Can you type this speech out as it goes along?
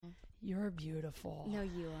You're beautiful. No,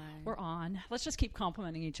 you are. We're on. Let's just keep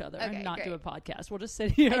complimenting each other and not great. do a podcast. We'll just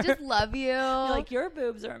sit here. I just love you. Like, your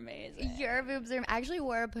boobs are amazing. Your boobs are... I actually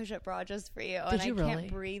wore a push-up bra just for you. Did and you I really?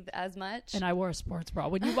 can't breathe as much. And I wore a sports bra.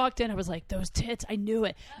 When you walked in, I was like, those tits. I knew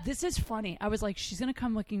it. This is funny. I was like, she's going to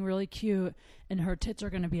come looking really cute and her tits are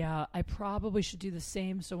going to be out. I probably should do the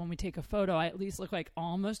same so when we take a photo, I at least look like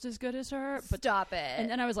almost as good as her. But Stop it. And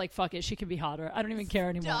then I was like, fuck it. She can be hotter. I don't even care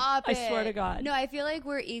anymore. Stop it. I swear to God. No, I feel like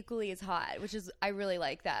we're equally as hot, which is... I really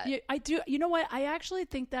like that. Yeah, I do. You know what? I actually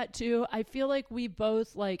think that too. I feel like we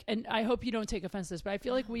both like, and I hope you don't take offense to this, but I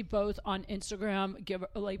feel like we both on Instagram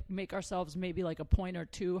make ourselves maybe like a point or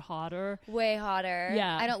two hotter. Way hotter.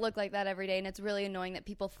 Yeah. I don't look like that every day, and it's really annoying that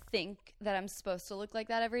people think that I'm supposed to look like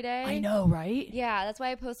that every day. I know, right? Yeah, that's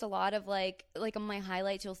why I post a lot of like on my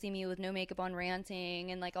highlights, you'll see me with no makeup on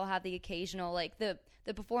ranting, and like I'll have the occasional like the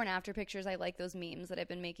before and after pictures. I like those memes that I've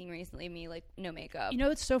been making recently, me like no makeup. You know,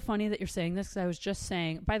 it's so funny that you're saying this because I was just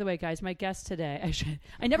saying, by the way, guys, my guest today,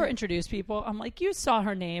 I never introduce people. I'm like, you saw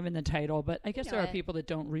her name in the title, but I guess there are people that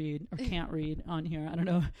don't read or can't read on here. I don't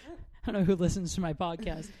know. I don't know who listens to my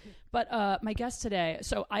podcast. But my guest today,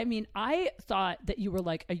 so I mean, I thought that you were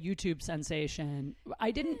like a YouTube sensation.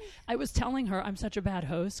 I was telling her I'm such a bad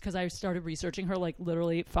host because I started researching her like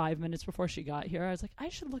literally 5 minutes before she got here. I was like, I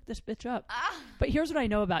should look this bitch up. But here's what I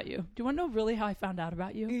know about you. Do you want to know really how I found out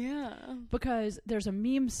about you? Yeah. Because there's a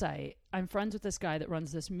meme site. I'm friends with this guy that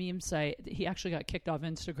runs this meme site. He actually got kicked off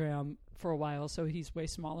Instagram for a while, so he's way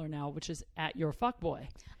smaller now, which is @YourFuckboy.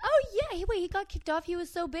 Oh yeah, wait, he got kicked off. He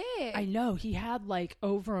was so big. I know, he had like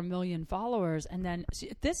over 1 million followers, and then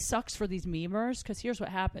this sucks for these memers because here's what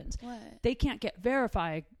happens: they can't get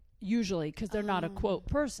verified usually because they're not a quote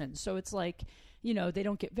person. So it's like, you know, they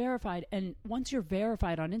don't get verified, and once you're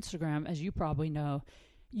verified on Instagram, as you probably know,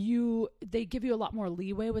 they give you a lot more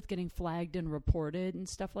leeway with getting flagged and reported and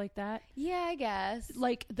stuff like that. Yeah, I guess.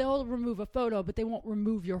 Like, they'll remove a photo, but they won't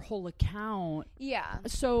remove your whole account. Yeah.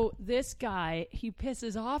 So this guy, he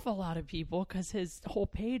pisses off a lot of people because his whole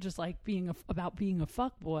page is like about being a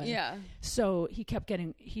fuckboy. Yeah. So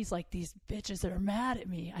he's like, these bitches that are mad at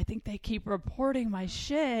me, I think they keep reporting my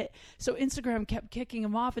shit. So Instagram kept kicking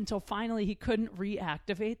him off until finally he couldn't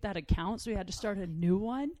reactivate that account. So he had to start a new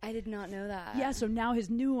one. I did not know that. Yeah. So now his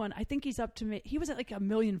new one, I think he's up to he was at like 1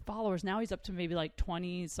 million followers. Now he's up to maybe like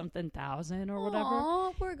 20 something thousand or whatever.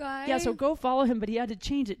 Oh, poor guy. Yeah, so go follow him, but he had to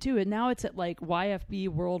change it too, and now it's at like YFB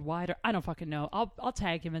Worldwide, or I don't fucking know. I'll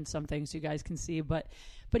tag him in something so you guys can see, but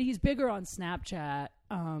he's bigger on Snapchat.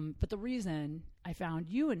 But the reason I found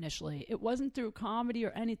you initially, it wasn't through comedy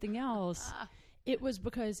or anything else. It was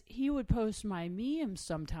because he would post my memes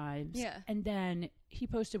sometimes, and then he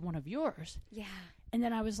posted one of yours. Yeah. And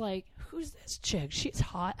then I was like, who's this chick? She's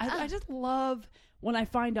hot. I just love when I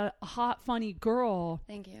find a hot, funny girl.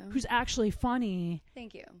 Thank you. Who's actually funny.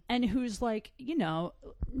 Thank you. And who's like, you know,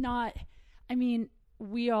 not, I mean,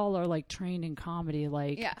 we all are like trained in comedy,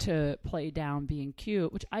 to play down being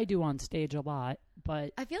cute, which I do on stage a lot.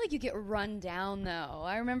 But I feel like you get run down, though.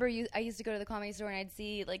 I remember I used to go to the Comedy Store and I'd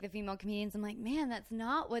see like the female comedians. I'm like, man, that's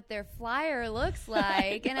not what their flyer looks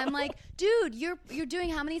like. And I'm like, dude, you're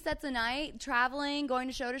doing how many sets a night, traveling,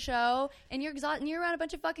 going to show, and you're exhausted, and you're around a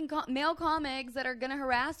bunch of fucking male comics that are gonna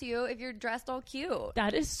harass you if you're dressed all cute.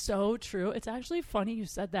 That is so true. It's actually funny you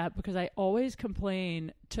said that because I always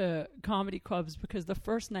complain to comedy clubs because the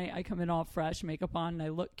first night I come in all fresh, makeup on, and I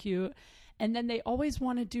look cute. And then they always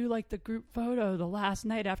want to do like the group photo the last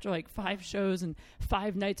night after like 5 shows and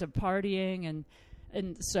 5 nights of partying.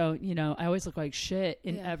 And so, you know, I always look like shit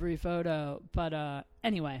in every photo. But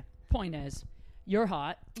anyway, point is, you're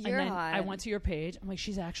hot. You're and then hot. I went to your page. I'm like,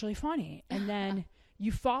 she's actually funny. And then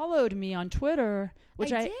you followed me on Twitter,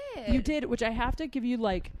 which you did, which I have to give you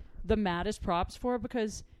like the maddest props for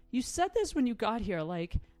because you said this when you got here.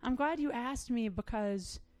 Like, I'm glad you asked me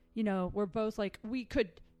because, you know, we're both like,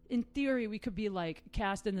 in theory, we could be like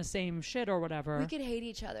cast in the same shit or whatever. We could hate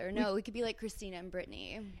each other. No, we could be like Christina and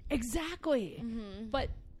Brittany. Exactly. Mm-hmm. But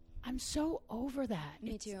I'm so over that.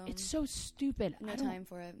 Me too. It's so stupid. No time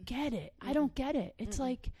for it. Get it. I don't get it. It's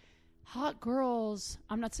like hot girls.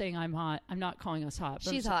 I'm not saying I'm hot. I'm not calling us hot.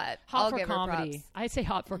 She's hot. Hot I'll for give comedy. her props. I say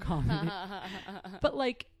hot for comedy. But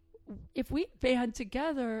like, if we band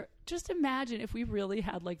together, just imagine if we really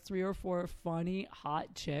had like 3 or 4 funny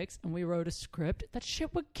hot chicks and we wrote a script, that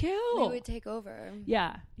shit would kill. We would take over.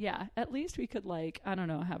 Yeah. At least we could like, I don't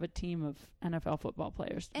know, have a team of NFL football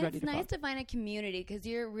players and ready to it's nice fuck. to find a community because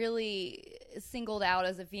you're really singled out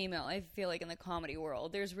as a female. I feel like in the comedy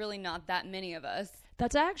world, there's really not that many of us.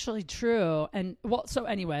 That's actually true. And well, so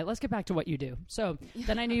anyway, let's get back to what you do. So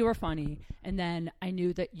then I knew you were funny, and then I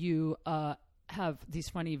knew that you have these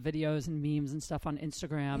funny videos and memes and stuff on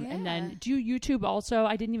Instagram. And then do you YouTube also?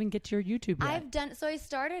 I didn't even get to your YouTube yet. So I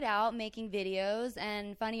started out making videos,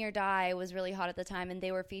 and Funny or Die was really hot at the time, and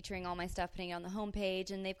they were featuring all my stuff, putting it on the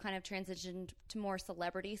homepage, and they've kind of transitioned to more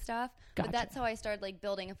celebrity stuff. Gotcha. But that's how I started like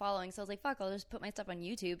building a following. So I was like, fuck, I'll just put my stuff on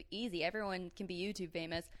YouTube. Easy. Everyone can be YouTube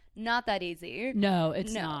famous. Not that easy. No,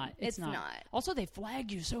 it's not. It's not. Also, they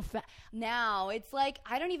flag you so fast. Now, it's like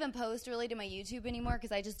I don't even post really to my YouTube anymore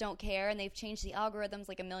because I just don't care, and they've changed the algorithms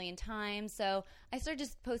like a million times. So I started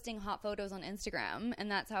just posting hot photos on Instagram,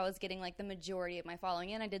 and that's how I was getting like the majority of my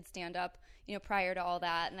following. And I did stand up, prior to all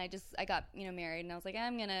that, and I got married, and I was like,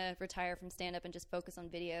 I'm gonna retire from stand up and just focus on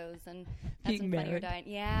videos. And that's when Funny or Die.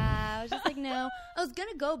 Yeah, I was just like, no, I was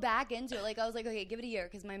gonna go back into it. Like I was like, okay, give it a year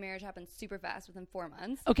because my marriage happened super fast within 4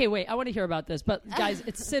 months. Okay, wait, I want to hear about this, but guys,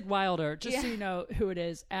 it's Syd Wilder. Just so you know who it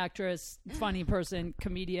is: actress, funny person,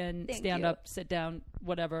 comedian, stand up, sit down,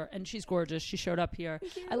 whatever. And she's gorgeous. She showed up here.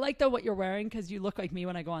 I like though what you're wearing because you look like me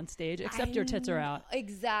when I go on stage, except your tits are out.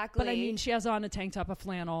 Exactly. But I mean, she has on a tank top, a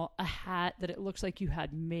flannel, a hat that it looks like you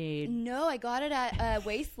had made. No, I got it at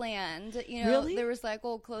Wasteland. Really? The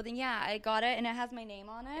recycled clothing. Yeah, I got it, and it has my name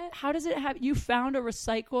on it. How does it have? You found a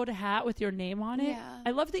recycled hat with your name on it? Yeah.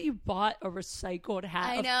 I love that you bought a recycled hat.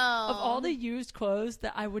 I know. Of all the used clothes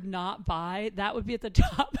that I would not buy, that would be at the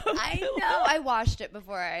top of I know. I washed it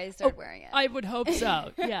before I started wearing it. I would hope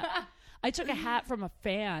so. Yeah. I took a hat from a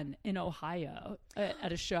fan in Ohio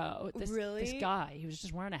at a show. This guy, he was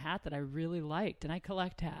just wearing a hat that I really liked, and I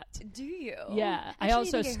collect hats. Do you? Yeah. Actually, I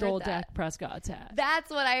also stole Dak Prescott's hat.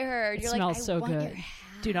 That's what I heard. It You're smells like, I so want good. Your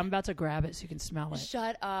hat. Dude, I'm about to grab it so you can smell it.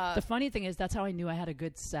 Shut up. The funny thing is, that's how I knew I had a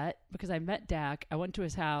good set, because I met Dak. I went to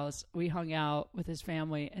his house. We hung out with his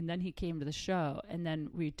family, and then he came to the show, and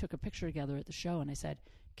then we took a picture together at the show, and I said,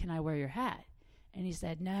 can I wear your hat? And he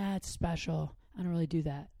said, nah, it's special. I don't really do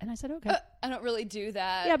that. And I said, okay. I don't really do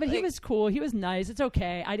that. Yeah, but he was cool. He was nice. It's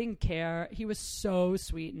okay. I didn't care. He was so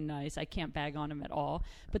sweet and nice. I can't bag on him at all.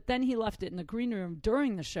 But then he left it in the green room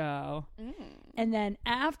during the show. And then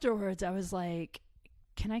afterwards, I was like,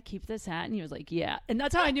 can I keep this hat? And he was like, yeah. And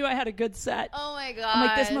that's how I knew I had a good set. Oh, my gosh. I'm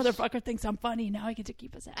like, this motherfucker thinks I'm funny. Now I get to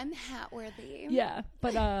keep his hat. I'm hat worthy. Yeah.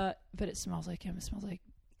 But it smells like him. It smells like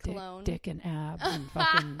cologne. Dick and abs and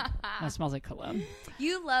fucking that smells like cologne.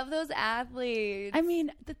 You love those athletes. I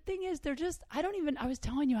mean, the thing is, they're just, I was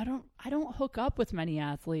telling you, I don't hook up with many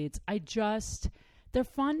athletes. They're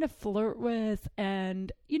fun to flirt with.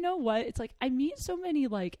 And you know what? It's like, I meet so many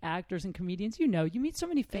like actors and comedians, you meet so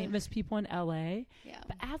many famous people in LA. Yeah.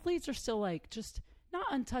 But athletes are still like, just not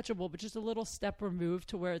untouchable, but just a little step removed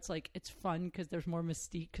to where it's like, it's fun because there's more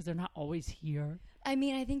mystique because they're not always here. I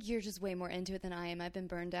mean, I think you're just way more into it than I am. I've been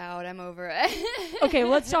burned out. I'm over it. Okay,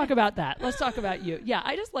 let's talk about that. Let's talk about you. Yeah,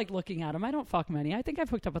 I just like looking at them. I don't fuck many. I think I've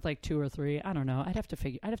hooked up with like 2 or 3. I don't know. I'd have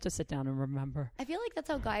to sit down and remember. I feel like that's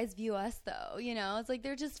how guys view us, though. It's like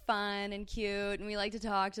they're just fun and cute, and we like to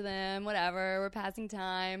talk to them, whatever. We're passing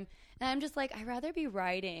time. And I'm just like, I'd rather be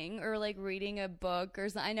writing or like reading a book or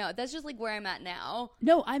something. I know. That's just like where I'm at now.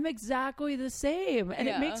 No, I'm exactly the same. And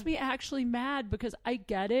it makes me actually mad because I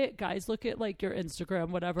get it. Guys look at like your Instagram,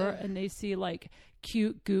 whatever, and they see like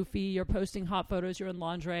cute, goofy, you're posting hot photos, you're in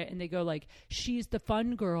lingerie, and they go like, she's the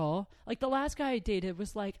fun girl. Like the last guy I dated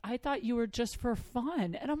was like, I thought you were just for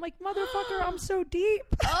fun. And I'm like, motherfucker, I'm so deep.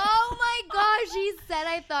 Oh my gosh, he said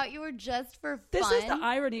I thought you were just for fun. This is the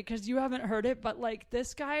irony because you haven't heard it, but like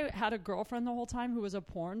this guy had a girlfriend the whole time who was a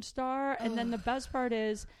porn star. And then the best part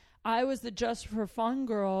is I was the just for fun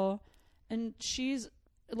girl and she's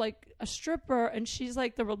like a stripper and she's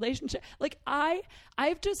like the relationship. Like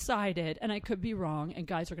I've decided, and I could be wrong, and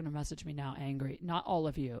guys are going to message me now angry. Not all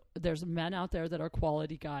of you. There's men out there that are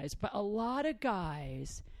quality guys, but a lot of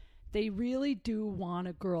guys, they really do want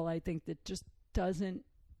a girl, I think, that just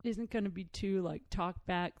isn't going to be too like talk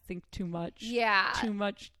back, think too much. Yeah. Too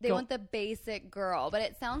much. They want the basic girl, but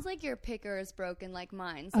it sounds like your picker is broken like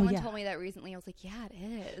mine. Someone told me that recently. I was like, yeah,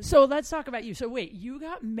 it is. So let's talk about you. So wait, you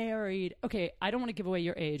got married. Okay, I don't want to give away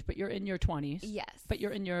your age, but you're in your 20s. Yes. But you're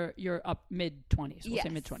in your up mid 20s. We'll say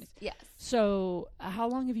mid 20s. Yes. So how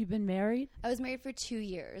long have you been married? I was married for 2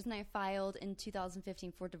 years, and I filed in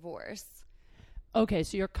 2015 for divorce. Okay,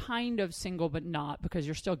 so you're kind of single, but not, because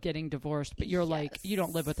you're still getting divorced, but you're like, you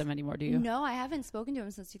don't live with him anymore, do you? No, I haven't spoken to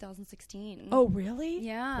him since 2016. Oh, really?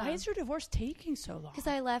 Yeah. Why is your divorce taking so long? Because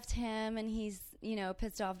I left him and he's,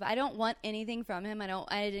 pissed off. I don't want anything from him.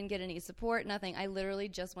 I didn't get any support, nothing. I literally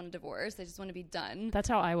just want a divorce. I just want to be done. That's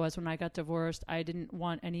how I was when I got divorced. I didn't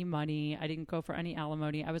want any money. I didn't go for any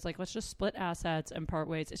alimony. I was like, let's just split assets and part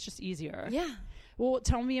ways. It's just easier. Yeah. Well,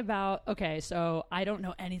 tell me about, okay, so I don't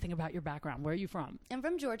know anything about your background. Where are you from? I'm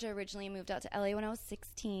from Georgia originally. Moved out to LA when I was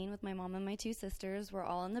 16 with my mom and my two sisters. We're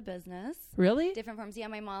all in the business. Really? Different forms. Yeah,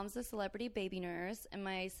 my mom's a celebrity baby nurse, and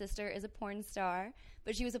my sister is a porn star.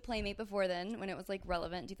 But she was a playmate before then when it was like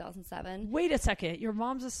relevant in 2007. Wait a second. Your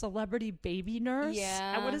mom's a celebrity baby nurse?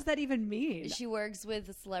 Yeah. And what does that even mean? She works with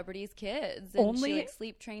the celebrities' kids. And Only? she like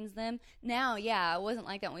sleep trains them. Now, yeah, it wasn't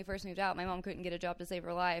like that when we first moved out. My mom couldn't get a job to save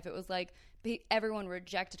her life. It was like everyone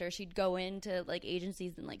rejected her. She'd go into like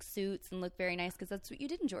agencies in like suits and look very nice because that's what you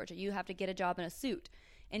did in Georgia. You have to get a job in a suit.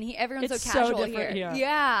 And everyone's It's so casual so different here.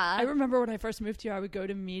 Yeah. I remember when I first moved here, I would go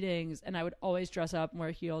to meetings and I would always dress up and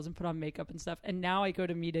wear heels and put on makeup and stuff. And now I go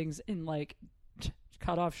to meetings in like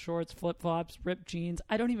cut off shorts, flip flops, ripped jeans.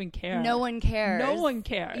 I don't even care. No one cares. No one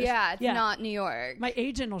cares. Yeah, it's not New York. My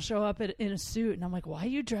agent will show up in a suit and I'm like, why are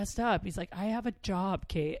you dressed up? He's like, I have a job,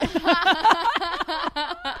 Kate.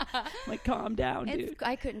 Like, calm down, dude.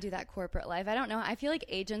 I couldn't do that corporate life. I don't know. I feel like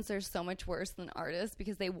agents are so much worse than artists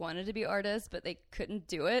because they wanted to be artists, but they couldn't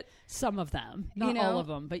do it. Some of them, not all of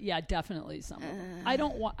them, but yeah, definitely some of them. I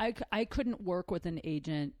don't want. I couldn't work with an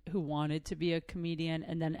agent who wanted to be a comedian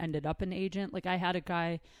and then ended up an agent. Like I had a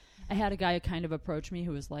guy kind of approach me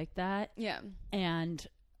who was like that. Yeah, and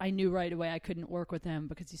I knew right away I couldn't work with him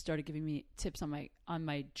because he started giving me tips on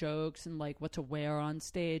my jokes and like what to wear on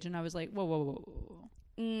stage, and I was like, whoa.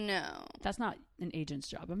 No. That's not an agent's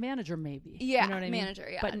job. A manager, maybe. Yeah, you know what I mean? manager,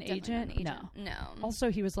 yeah. But an agent? No.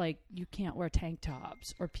 Also, he was like, you can't wear tank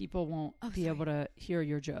tops or people won't be able to hear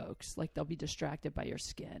your jokes. Like, they'll be distracted by your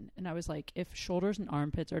skin. And I was like, if shoulders and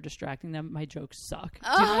armpits are distracting them, my jokes suck. Do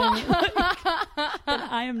you know what I mean? Like, then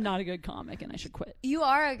I am not a good comic and I should quit. You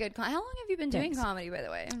are a good comic. How long have you been doing comedy, by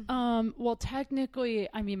the way? Well, technically,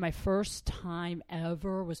 I mean, my first time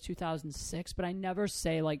ever was 2006, but I never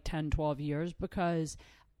say like 10, 12 years because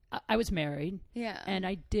I was married. Yeah. And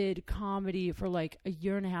I did comedy for like a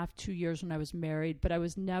year and a half, 2 years when I was married, but I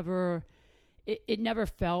was never, it never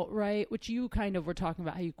felt right, which you kind of were talking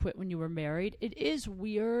about how you quit when you were married. It is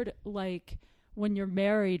weird, like when you're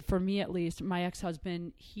married, for me at least, my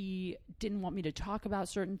ex-husband, he didn't want me to talk about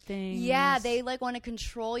certain things. Yeah, they like want to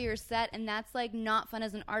control your set, and that's like not fun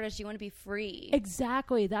as an artist. You want to be free.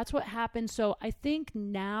 Exactly. That's what happened. So I think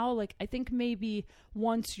now, like, I think maybe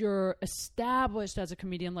once you're established as a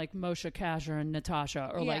comedian like Moshe Kasher and Natasha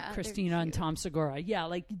or like Christina and Tom Segura,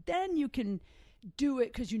 like then you can do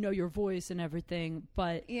it because you know your voice and everything.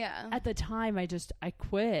 But at the time I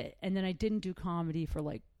quit, and then I didn't do comedy for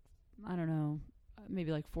like, I don't know,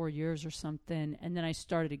 maybe like 4 years or something. And then I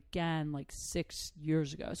started again like 6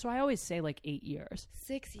 years ago. So I always say like 8 years.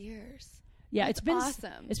 6 years. Yeah. That's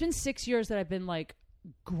awesome. It's been 6 years that I've been like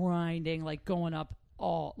grinding, like going up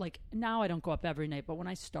like now I don't go up every night, but when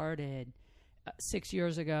I started 6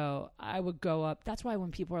 years ago, I would go up. That's why when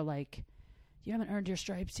people are like, you haven't earned your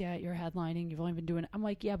stripes yet, you're headlining, you've only been doing it. I'm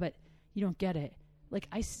like, yeah, but you don't get it. Like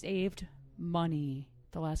I saved money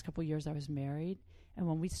the last couple of years I was married. And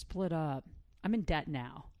when we split up, I'm in debt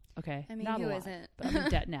now. Okay. I mean, not who a lot, isn't? but I'm in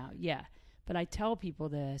debt now. Yeah. But I tell people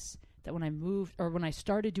this, that when I moved or when I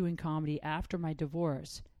started doing comedy after my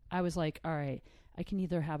divorce, I was like, all right, I can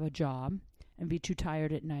either have a job and be too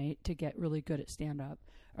tired at night to get really good at stand-up,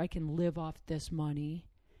 or I can live off this money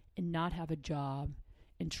and not have a job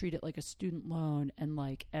and treat it like a student loan and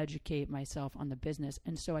like educate myself on the business.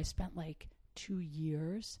 And so I spent like 2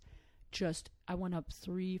 years I went up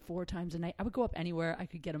 3-4 times a night. I would go up anywhere I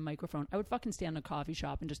could get a microphone. I would fucking stand in a coffee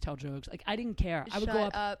shop and just tell jokes. Like, I didn't care. I would go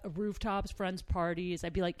up rooftops, friends' parties.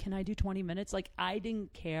 I'd be like, can I do 20 minutes? Like, I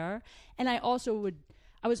didn't care. And I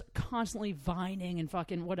was constantly vining and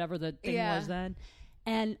fucking whatever the thing was then.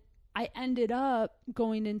 And I ended up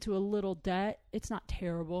going into a little debt. It's not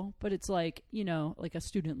terrible, but it's like, you know, like a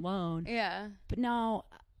student loan. Yeah. But now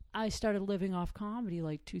I started living off comedy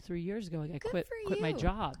like 2-3 years ago. Like I quit my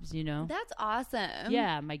jobs, you know. That's awesome.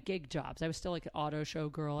 Yeah, my gig jobs. I was still like an auto show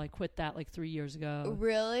girl. I quit that like 3 years ago.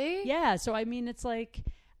 Really? Yeah. So I mean, it's like,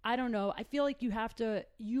 I don't know. I feel like you have to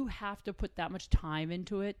put that much time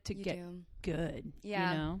into it to get good.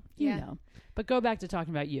 Yeah. You know? You know. But go back to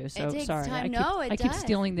talking about you. So it takes sorry. time. I keep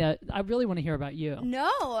stealing I really want to hear about you.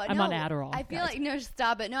 No, I'm on Adderall. I feel like, no,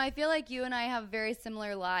 stop it. No, I feel like you and I have very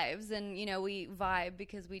similar lives, and you know, we vibe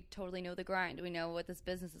because we totally know the grind. We know what this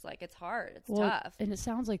business is like. It's hard. It's tough. And it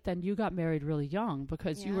sounds like then you got married really young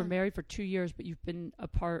because you were married for 2 years, but you've been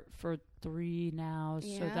apart for 3 now.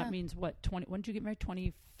 So that means what? When did you get married?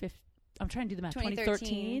 I'm trying to do the math.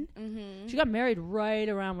 2013. 2013. She got married right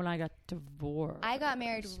around when I got divorced. I got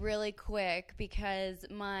married really quick because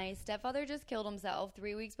my stepfather just killed himself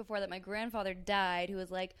 3 weeks before that. My grandfather died, who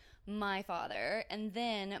was like my father. And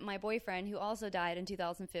then my boyfriend, who also died in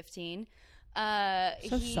 2015.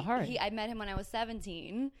 Sorry. I met him when I was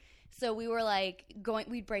 17. So we were like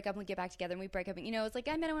we'd break up and we'd get back together and we'd break up. And, it's like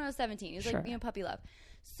I met him when I was 17. It was like, puppy love.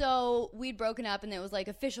 So we'd broken up and it was like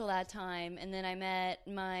official that time. And then I met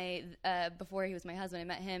my, before he was my husband, I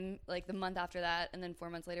met him like the month after that. And then 4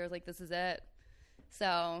 months later, I was like, this is it.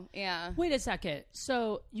 So, yeah. Wait a second.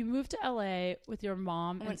 So you moved to LA with your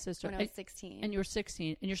mom and sister. When I was 16. And you were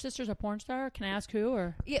 16. And your sister's a porn star? Can I ask who?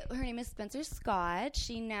 Or yeah, her name is Spencer Scott.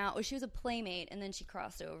 She was a playmate and then she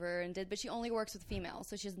crossed over but she only works with females,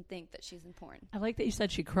 so she doesn't think that she's in porn. I like that you said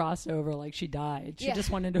she crossed over like she died. She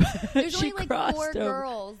just wanted to There's only like 4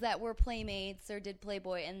 girls that were playmates or did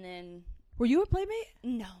Playboy, and then... Were you a playmate?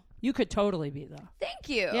 No. You could totally be, though. Thank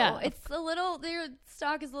you. Yeah. It's their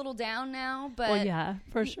stock is a little down now, but... Well, yeah,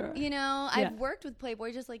 for sure. I've worked with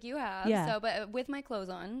Playboy just like you have. Yeah. So, but with my clothes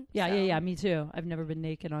on. Yeah, me too. I've never been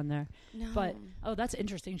naked on there. No. But, that's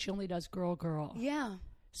interesting. She only does girl. Yeah.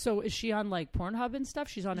 So is she on like Pornhub and stuff?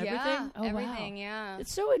 She's on everything? Oh, everything, wow. Yeah.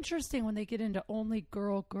 It's so interesting when they get into only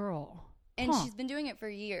girl. And she's been doing it for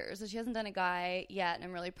years, so she hasn't done a guy yet, and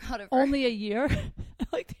I'm really proud of her. Only a year? I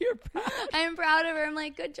like that you're proud. I'm proud of her. I'm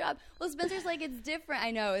like, good job. Well, Spencer's like, it's different. I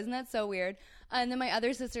know. Isn't that so weird? And then my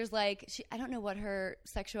other sister's like, I don't know what her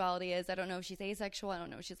sexuality is. I don't know if she's asexual. I don't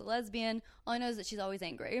know if she's a lesbian. All I know is that she's always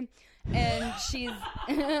angry. And she's,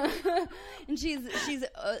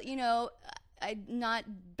 I'm not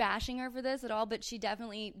bashing her for this at all, but she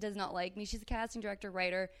definitely does not like me. She's a casting director,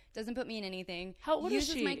 writer, doesn't put me in anything. How old is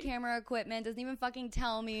she? Uses my camera equipment, doesn't even fucking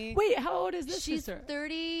tell me. Wait, how old is this She's sister?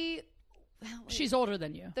 30. She's older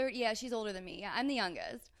than you. 30, yeah, she's older than me. Yeah, I'm the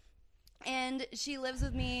youngest. And she lives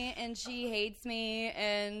with me, and she hates me,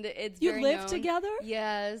 and it's very You live known. together?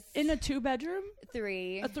 Yes. In a 2-bedroom?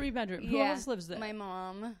 3. A 3-bedroom. Who else lives there? My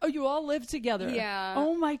mom. Oh, you all live together? Yeah.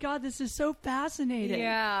 Oh, my God, this is so fascinating.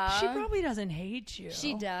 Yeah. She probably doesn't hate you.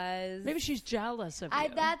 She does. Maybe she's jealous of you.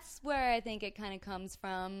 That's where I think it kind of comes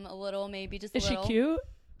from a little, maybe just a little. Is she cute?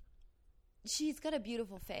 She's got a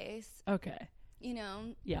beautiful face. Okay.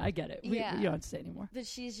 Yeah, I get it. You don't have to say anymore. But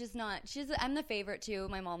she's just not. I'm the favorite too.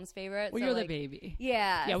 My mom's favorite. Well, so you're the baby.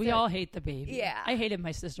 Yeah. Yeah, we all hate the baby. Yeah. I hated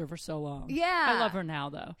my sister for so long. Yeah. I love her now,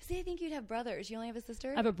 though. See, I think you'd have brothers. You only have a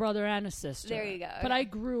sister? I have a brother and a sister. There you go. But I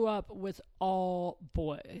grew up with all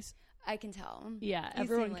boys. I can tell. Yeah, you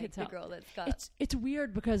everyone seem like can tell. The girl that's got. It's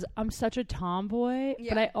weird because I'm such a tomboy,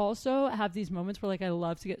 but I also have these moments where like I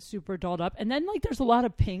love to get super dolled up, and then like there's a lot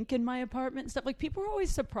of pink in my apartment and stuff. Like people are always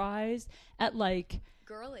surprised at like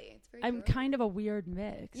girly. It's very. I'm girly. Kind of a weird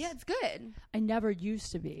mix. Yeah, it's good. I never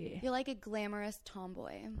used to be. You're like a glamorous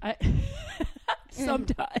tomboy.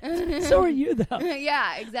 Sometimes. So are you, though.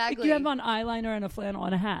 Yeah, exactly. Like you have on eyeliner and a flannel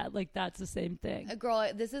and a hat. Like, that's the same thing.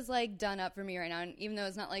 Girl, this is, like, done up for me right now. And even though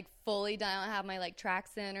it's not, like, fully done, I don't have my, like,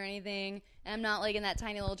 tracks in or anything. And I'm not, like, in that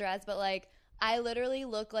tiny little dress. But, like, I literally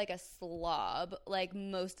look like a slob, like,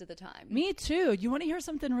 most of the time. Me, too. You want to hear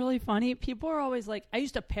something really funny? People are always like, I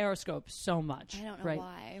used to Periscope so much. I don't know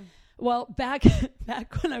why. Well, back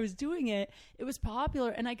when I was doing it, it was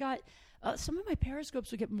popular. And I got... some of my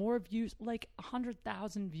Periscopes would get more views, like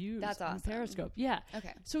 100,000 views. That's awesome. On Periscope. Yeah.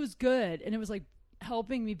 Okay. So it was good. And it was like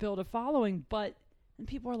helping me build a following. But and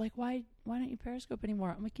people are like, why don't you Periscope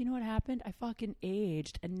anymore? I'm like, you know what happened? I fucking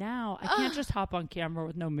aged. And now I can't just hop on camera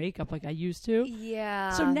with no makeup like I used to.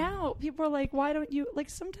 Yeah. So now people are like, why don't you,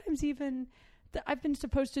 like sometimes even... I've been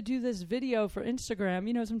supposed to do this video for Instagram.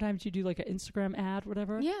 You know, sometimes you do like an Instagram ad,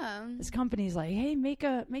 whatever. Yeah. This company's like, hey, make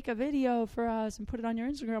a video for us and put it on your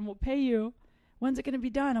Instagram. We'll pay you. When's it going to be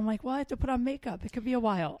done? I'm like, well, I have to put on makeup. It could be a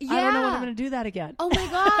while. Yeah. I don't know when I'm going to do that again. Oh my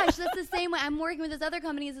gosh, that's the same way. I'm working with this other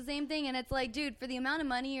company. It's the same thing. And it's like, dude, for the amount of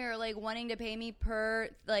money you're like wanting to pay me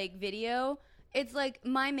per like video, it's like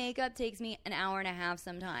my makeup takes me an hour and a half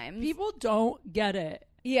sometimes. People don't get it.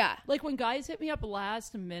 Yeah. Like when guys hit me up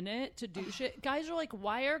last minute to do shit, guys are like,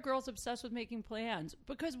 why are girls obsessed with making plans?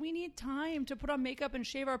 Because we need time to put on makeup and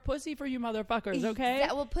shave our pussy for you motherfuckers, okay?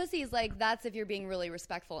 Well, pussy is like, that's if you're being really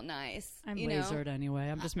respectful and nice. I'm lasered anyway.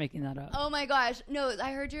 I'm just making that up. Oh my gosh. No,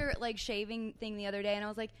 I heard your like shaving thing the other day and I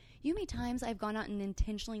was like, You know how many times I've gone out and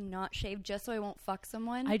intentionally not shaved just so I won't fuck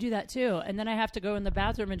someone? I do that too. And then I have to go in the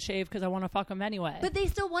bathroom and shave because I want to fuck them anyway. But they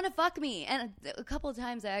still want to fuck me. And a couple of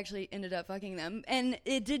times I actually ended up fucking them. And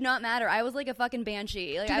it did not matter. I was like a fucking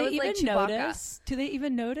banshee. Like, I was like Chewbacca. Notice? Do they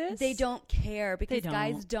even notice? They don't care because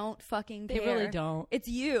guys don't fucking care. They really don't. It's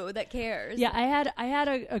you that cares. Yeah, I had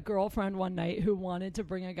a girlfriend one night who wanted to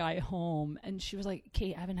bring a guy home, and she was like,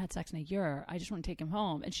 Kate, I haven't had sex in a year. I just want to take him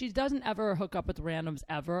home. And she doesn't ever hook up with randoms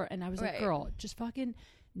ever. And I was like, girl, just fucking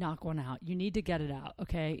knock one out. You need to get it out,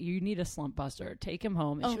 okay? You need a slump buster. Take him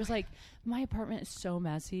home. And she was like, my apartment is so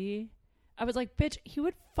messy. I was like, bitch, he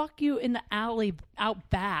would fuck you in the alley out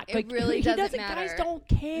back. It like, really doesn't matter. Guys don't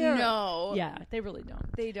care. No. Yeah, they really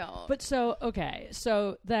don't. They don't. But so, okay.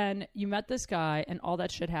 So then you met this guy and all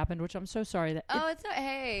that shit happened, which I'm so sorry that... it's not...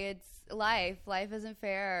 Hey, it's life. Life isn't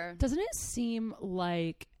fair. Doesn't it seem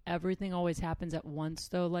like everything always happens at once,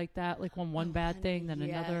 though, like that? Like one bad thing, then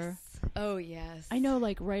another? Oh, yes. I know,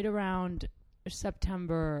 like, right around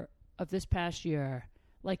September of this past year...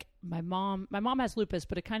 Like my mom has lupus,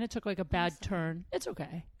 but it kind of took like a bad turn. It's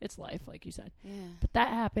okay. It's life, like you said. Yeah. But that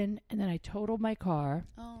happened, and then I totaled my car.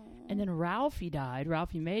 Oh. And then Ralphie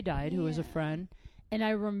May died, who was a friend. And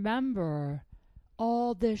I remember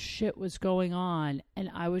all this shit was going on,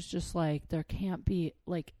 and I was just like, there can't be,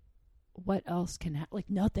 like, what else can like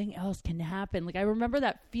nothing else can happen. Like I remember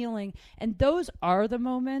that feeling, and those are the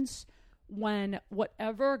moments when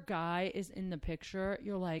whatever guy is in the picture,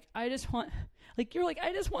 you're like, I just want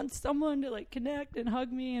someone to like connect and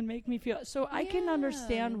hug me and make me feel. So I can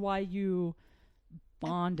understand why you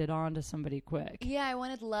bonded onto somebody quick. Yeah, I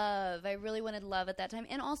wanted love. I really wanted love at that time.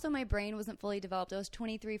 And also my brain wasn't fully developed. I was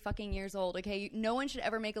 23 fucking years old, okay? No one should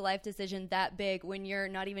ever make a life decision that big when you're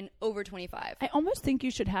not even over 25. I almost think you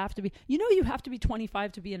should have to be, you have to be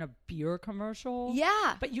 25 to be in a beer commercial.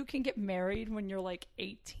 Yeah. But you can get married when you're like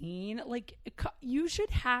 18. Like, you should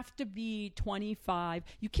have to be 25.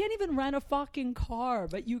 You can't even rent a fucking car,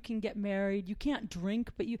 but you can get married. You can't drink,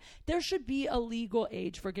 but there should be a legal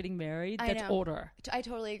age for getting married that's older. I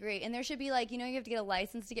totally agree. And there should be like, you have to get a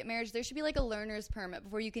license to get married. There should be like a learner's permit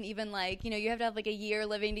before you can even like, you have to have like a year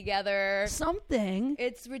living together. Something.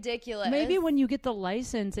 It's ridiculous. Maybe when you get the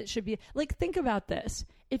license, it should be like, think about this.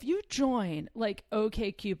 If you join like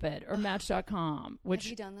OkCupid or Match.com, which... Have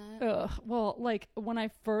you done that? Well, like when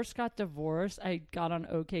I first got divorced, I got on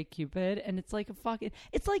OkCupid, and it's like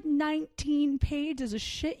it's like 19 pages of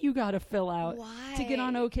shit you got to fill out to get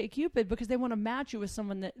on OkCupid, because they want to match you with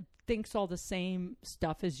someone that thinks all the same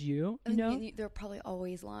stuff as you. You know? And they're probably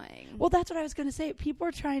always lying. Well, that's what I was going to say. People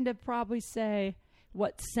are trying to probably say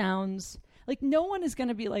what sounds... Like, no one is going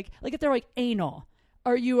to be like if they're like, anal,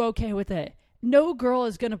 are you okay with it? No girl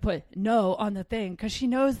is going to put no on the thing because she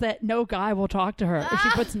knows that no guy will talk to her if she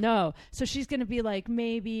puts no. So she's going to be like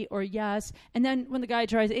maybe or yes. And then when the guy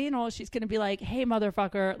tries anal, she's going to be like, hey,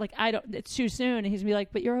 motherfucker, like, it's too soon. And he's going to be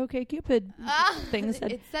like, but you're okay, Cupid.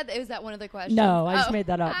 It was that one of the questions. No, I just made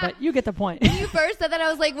that up, but you get the point. When you first said that,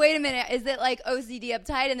 I was like, wait a minute, is it like OCD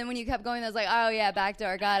uptight? And then when you kept going, I was like, oh yeah,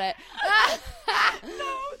 backdoor, got it.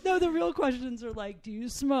 No, the real questions are like, do you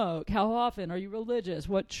smoke? How often? Are you religious?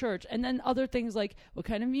 What church? And then other things like, what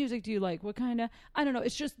kind of music do you like? What kind of, I don't know.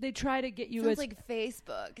 It's just, they try to get you. Sounds like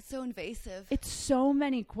Facebook. It's so invasive. It's so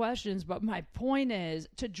many questions. But my point is,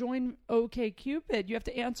 to join OkCupid, you have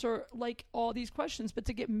to answer like all these questions. But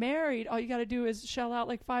to get married, all you got to do is shell out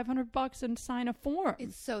like $500 and sign a form.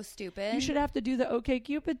 It's so stupid. You should have to do the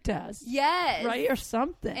OkCupid test. Yes. Right? Or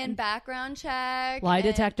something. And background check. Lie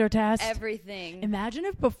detector test. Everything. Imagine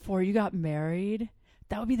if before you got married,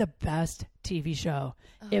 that would be the best TV show.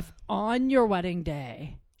 If on your wedding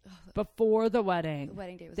day, before the wedding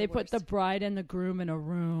day was they the put worst. the bride and the groom in a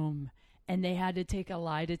room and they had to take a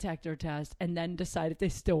lie detector test and then decide if they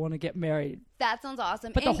still want to get married. That sounds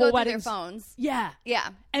awesome. But and the whole go through their wedding's phones. Yeah.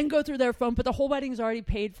 And go through their phone, but the whole wedding's already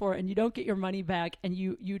paid for and you don't get your money back and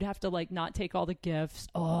you'd have to like not take all the gifts.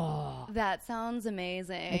 Oh. That sounds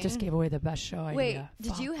amazing. I just gave away the best show idea. Wait,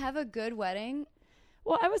 did you have a good wedding?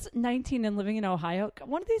 Well, I was 19 and living in Ohio.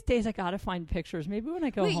 One of these days I got to find pictures. Maybe when I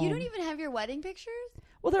go home. Wait, you don't even have your wedding pictures?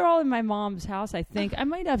 Well, they're all in my mom's house, I think. I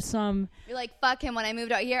might have some. You're like, fuck him. When I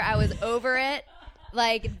moved out here, I was over it.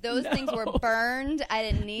 Like, those things were burned. I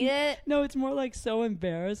didn't need it. No, it's more like so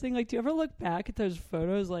embarrassing. Like, do you ever look back at those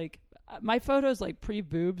photos? Like, my photos, like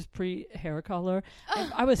pre-boobs, pre-hair color.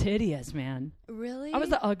 I was hideous, man. Really? I was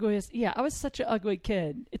the ugliest. Yeah, I was such an ugly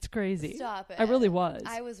kid. It's crazy. Stop it. I really was.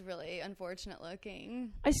 I was really unfortunate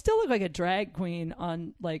looking. I still look like a drag queen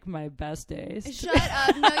on, like, my best days. Shut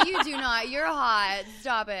up. No, you do not. You're hot.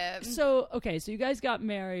 Stop it. So, okay, so you guys got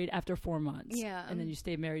married after 4 months. Yeah. And then you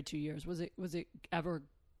stayed married 2 years. Was it ever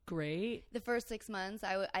great. The first 6 months,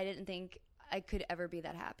 I didn't think I could ever be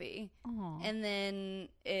that happy. Aww. And then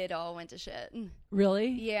it all went to shit. Really?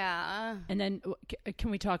 Yeah. And then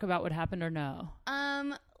can we talk about what happened or no?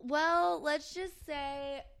 Well, let's just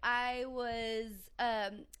say I was,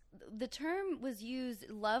 the term was used,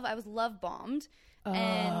 I was love bombed.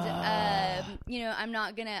 And, I'm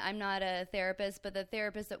not a therapist, but the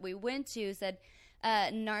therapist that we went to said,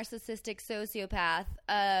 narcissistic sociopath.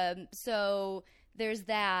 So there's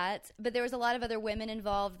that, but there was a lot of other women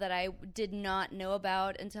involved that I did not know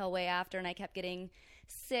about until way after, and I kept getting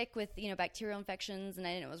sick with, bacterial infections, and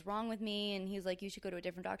I didn't know what was wrong with me, and he was like, you should go to a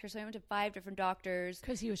different doctor. So I went to 5 different doctors.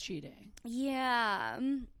 Because he was cheating. Yeah.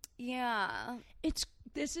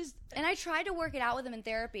 And I tried to work it out with him in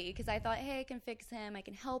therapy because I thought, hey, I can fix him. I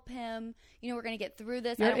can help him. We're going to get through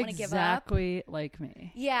this. I don't want to give up. Exactly like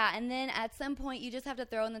me. Yeah. And then at some point you just have to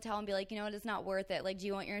throw in the towel and be like, it's not worth it. Like, do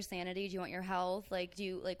you want your sanity? Do you want your health? Like,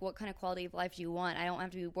 what kind of quality of life do you want? I don't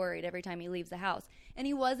have to be worried every time he leaves the house. And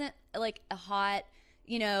he wasn't like a hot,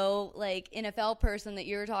 like NFL person that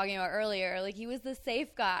you were talking about earlier. Like, he was the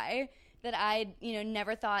safe guy that I,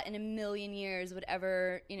 never thought in a million years would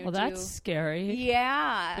ever, Well, that's scary.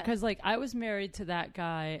 Yeah. Because, I was married to that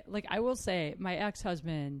guy. I will say, my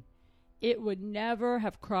ex-husband, it would never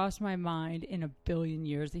have crossed my mind in a billion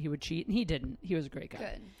years that he would cheat. And he didn't. He was a great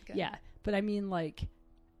guy. Good. Yeah. But, I mean,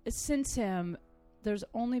 since him, there's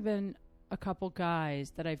only been a couple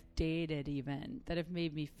guys that I've dated even that have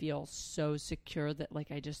made me feel so secure that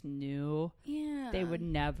I just knew they would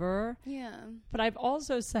never. Yeah. But I've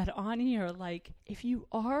also said on here, if you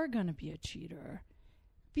are going to be a cheater,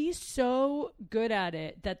 be so good at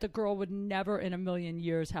it that the girl would never in a million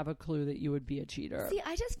years have a clue that you would be a cheater. See,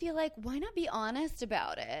 I just feel like, why not be honest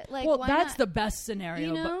about it? Well, that's the best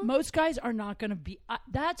scenario, but most guys are not going to be.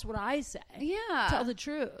 That's what I say. Yeah. Tell the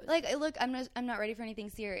truth. Look, I'm not ready for anything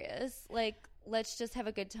serious. Let's just have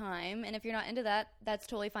a good time. And if you're not into that, that's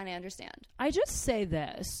totally fine. I understand. I just say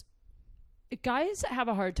this. Guys have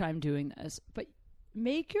a hard time doing this, but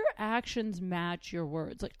make your actions match your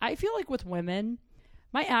words. I feel like with women,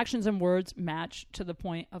 my actions and words match to the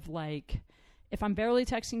point of if I'm barely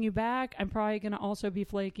texting you back, I'm probably going to also be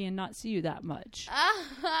flaky and not see you that much.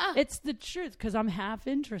 It's the truth because I'm half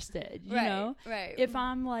interested, you know? Right. If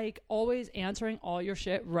I'm always answering all your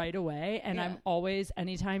shit right away and I'm always,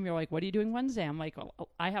 anytime you're what are you doing Wednesday? I'm well,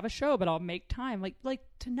 I have a show, but I'll make time. Like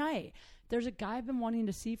tonight, there's a guy I've been wanting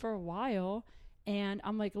to see for a while. And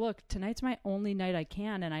I'm look, tonight's my only night I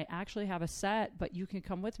can, and I actually have a set, but you can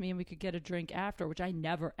come with me and we could get a drink after, which I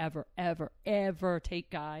never, ever, ever, ever take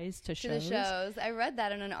guys to shows. To the shows. I read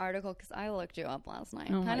that in an article because I looked you up last night.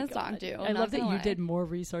 Oh kind of stalked you. I love that you did more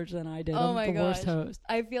research than I did. Oh I'm the worst host.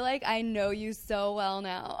 I feel like I know you so well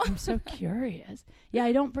now. I'm so curious. Yeah,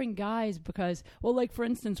 I don't bring guys because, for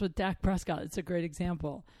instance, with Dak Prescott, it's a great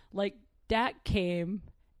example. Dak came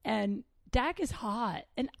and Dak is hot.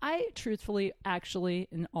 And I truthfully, actually,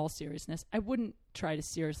 in all seriousness, I wouldn't try to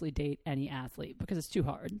seriously date any athlete because it's too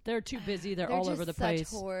hard. They're too busy. They're all over the place.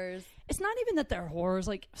 They're whores. It's not even that they're whores.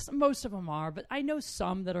 Most of them are. But I know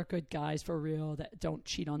some that are good guys for real that don't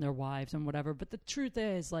cheat on their wives and whatever. But the truth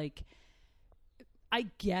is, I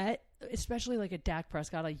get, especially a Dak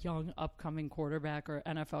Prescott, a young upcoming quarterback or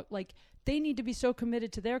NFL, they need to be so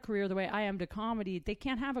committed to their career the way I am to comedy. They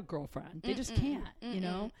can't have a girlfriend. They just can't,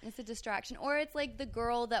 It's a distraction. Or it's the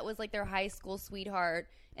girl that was their high school sweetheart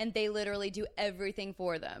and they literally do everything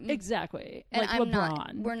for them. Exactly. And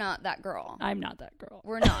LeBron. We're not that girl. I'm not that girl.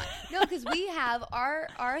 We're not. No, because we have our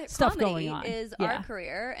stuff comedy going on. Is our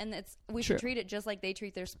career, and we should treat it just like they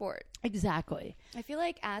treat their sport. Exactly. I feel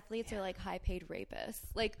like athletes are high paid rapists.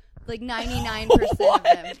 99% of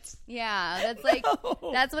them. Yeah,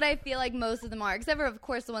 that's what I feel like most of them are, except for of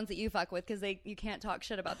course the ones that you fuck with because you can't talk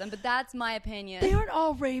shit about them. But that's my opinion. They aren't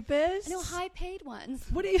all rapists. I know high paid ones.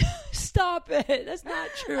 What do you? Stop it. That's not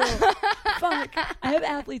true. Fuck. I have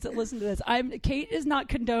athletes that listen to this. Kate is not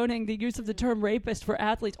condoning the use of the term rapist for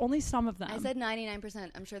athletes. Only some of them. I said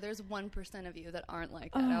 99%. I'm sure there's 1% of you that aren't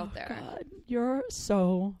like that out there. God. You're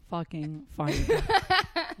so fucking funny.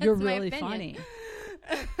 You're really funny.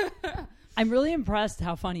 I'm really impressed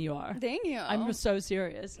how funny you are. Thank you. I'm so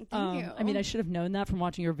serious. Thank you. I mean, I should have known that from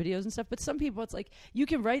watching your videos and stuff, but some people, it's you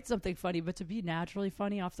can write something funny, but to be naturally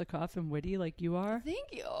funny off the cuff and witty like you are.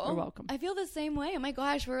 Thank you. You're welcome. I feel the same way. Oh my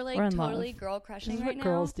gosh, we're totally love. Girl crushing this is right what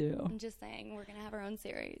now. Girls do. I'm just saying, we're going to have our own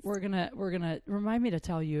series. We're gonna remind me to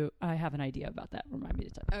tell you, I have an idea about that. Remind me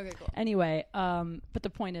to tell you. Okay, cool. Anyway, but the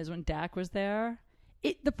point is when Dak was there,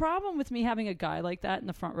 The problem with me having a guy like that in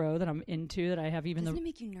the front row that I'm into, that I have even Doesn't it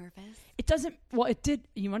make you nervous? It doesn't. Well, it did.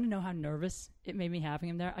 You want to know how nervous it made me having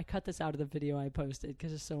him there? I cut this out of the video I posted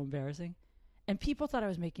because it's so embarrassing. And people thought I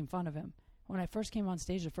was making fun of him. When I first came on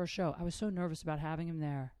stage the first show, I was so nervous about having him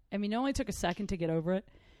there. I mean, it only took a second to get over it,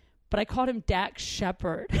 but I called him Dax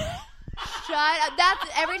Shepard. Shut up.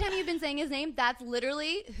 That's every time you've been saying his name, that's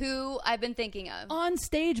literally who I've been thinking of. On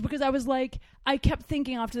stage, because I was like, I kept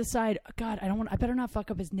thinking off to the side, God, I better not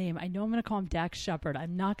fuck up his name. I know I'm going to call him Dax Shepard.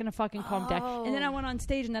 I'm not going to fucking call him Dax. And then I went on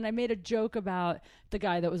stage and then I made a joke about the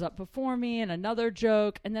guy that was up before me and another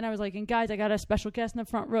joke. And then I was like, and guys, I got a special guest in the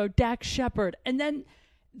front row, Dax Shepard. And then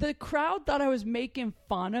the crowd thought I was making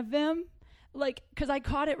fun of him. Like, because I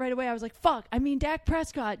caught it right away. I was like, fuck, I mean Dak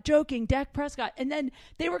Prescott, joking, Dak Prescott. And then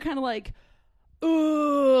they were kind of like,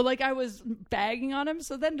 ooh, like I was bagging on him.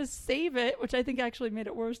 So then to save it, which I think actually made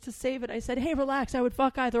it worse, to save it, I said, hey, relax, I would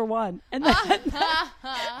fuck either one. And then, and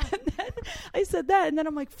then I said that. And then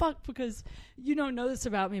I'm like, fuck, because you don't know this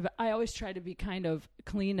about me, but I always try to be kind of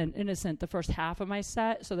clean and innocent the first half of my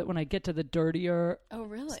set so that when I get to the dirtier. Oh,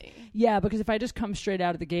 really? Yeah, because if I just come straight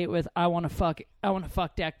out of the gate with, I want to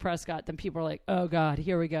fuck Dak Prescott, then people are like, oh, God,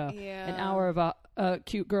 here we go. Yeah. An hour of a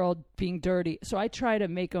cute girl being dirty. So I try to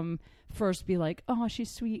make them first be like, oh,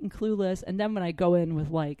 she's sweet and clueless, and then when I go in with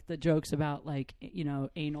like the jokes about like, you know,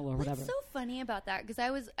 anal or whatever. What's so funny about that? Because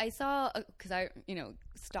I saw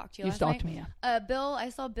stalked you. You last stalked night. me, yeah. I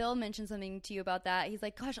saw Bill mention something to you about that. He's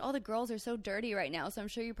like, gosh, all the girls are so dirty right now. So I'm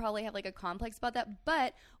sure you probably have like a complex about that.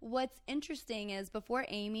 But what's interesting is before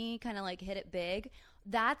Amy kind of like hit it big,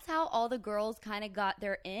 that's how all the girls kind of got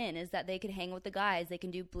their in, is that they could hang with the guys. They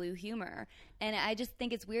can do blue humor. And I just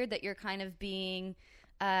think it's weird that you're kind of being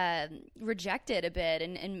rejected a bit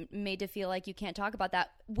and made to feel like you can't talk about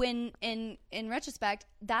that, when in retrospect,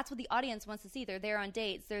 that's what the audience wants to see. They're there on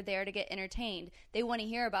dates. They're there to get entertained. They want to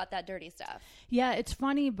hear about that dirty stuff. Yeah, it's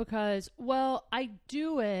funny because, well, I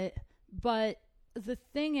do it, but the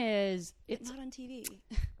thing is, it's not on TV.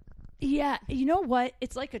 Yeah, you know what?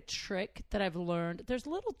 It's like a trick that I've learned. There's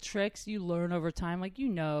little tricks you learn over time, like, you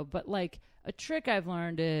know, but like a trick I've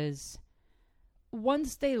learned is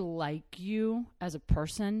once they like you as a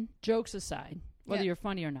person, jokes aside, whether you're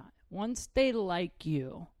funny or not, once they like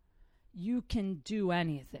you, you can do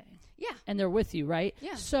anything. Yeah. And they're with you, right?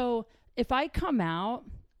 Yeah. So if I come out,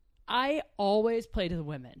 I always play to the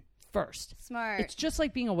women first. Smart. It's just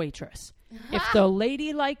like being a waitress. If the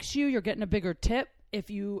lady likes you, you're getting a bigger tip. If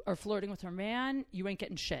you are flirting with her man, you ain't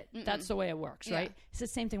getting shit. Mm-mm. That's the way it works, right? It's the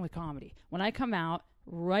same thing with comedy. When I come out,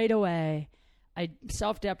 right away, I'm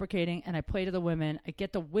self-deprecating and I play to the women. I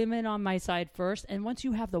get the women on my side first. And once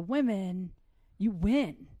you have the women, you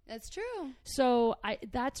win. That's true. So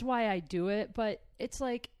that's why I do it. But it's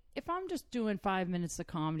like, if I'm just doing 5 minutes at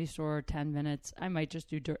the Comedy Store or 10 minutes, I might just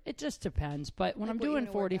do it just depends. But when I'm doing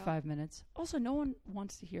 45 minutes, also no one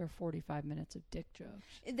wants to hear 45 minutes of dick jokes.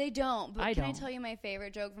 They don't. But can I don't. tell you my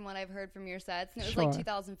favorite joke from what I've heard from your sets? And it was Sure. like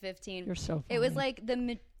 2015. You're so funny.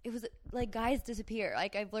 It was like guys disappear.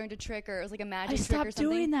 Like I've learned a trick, or it was like a magic I trick or stopped something.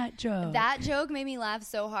 doing that joke. That joke made me laugh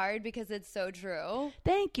so hard because it's so true.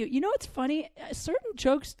 Thank you. You know what's funny? Certain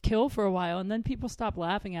jokes kill for a while, and then people stop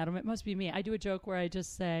laughing at them. It must be me. I do a joke where I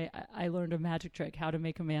just say, I learned a magic trick, how to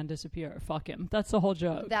make a man disappear. Fuck him. That's the whole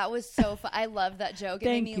joke. That was so fun. I love that joke. It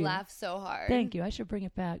made me laugh so hard. Thank you. I should bring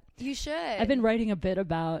it back. You should. I've been writing a bit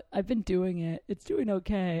about, I've been doing it. It's doing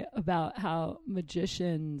okay, about how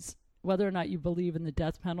magicians, whether or not you believe in the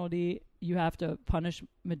death penalty, you have to punish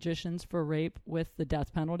magicians for rape with the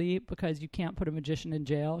death penalty because you can't put a magician in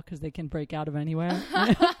jail because they can break out of anywhere.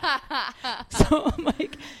 So I'm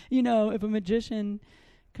like, you know, if a magician,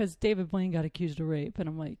 because David Blaine got accused of rape, and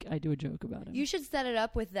I'm like, I do a joke about him. You should set it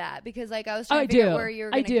up with that because like I was trying to figure out where you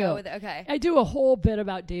were going to go with it. Okay. I do a whole bit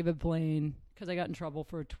about David Blaine because I got in trouble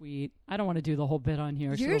for a tweet. I don't want to do the whole bit on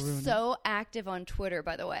here. You're so active on Twitter,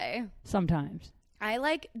 by the way. Sometimes. I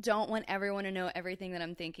don't want everyone to know everything that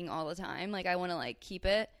I'm thinking all the time. Like I want to keep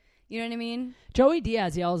it. You know what I mean? Joey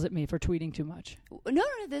Diaz yells at me for tweeting too much. No,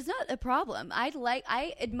 there's not a problem.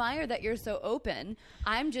 I admire that you're so open.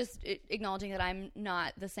 I'm just acknowledging that I'm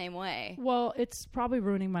not the same way. Well, it's probably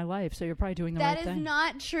ruining my life, so you're probably doing the right thing. That is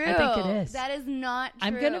not true. I think it is. That is not true.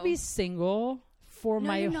 I'm going to be single for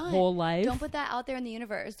my whole life. Don't put that out there in the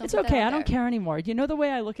universe. It's okay. I don't care anymore. You know the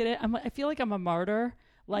way I look at it? I feel like I'm a martyr.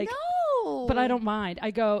 No. But I don't mind.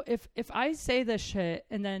 I go, if I say this shit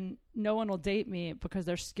and then no one will date me because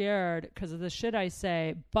they're scared because of the shit I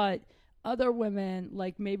say, but other women,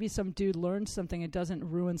 like maybe some dude learns something and doesn't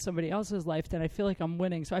ruin somebody else's life, then I feel like I'm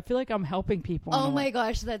winning. So I feel like I'm helping people. Oh my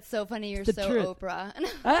gosh, that's so funny. You're so truth. Oprah.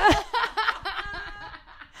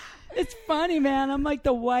 It's funny, man. I'm like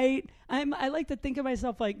the white. I like to think of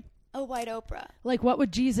myself like a white Oprah. Like, what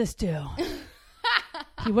would Jesus do?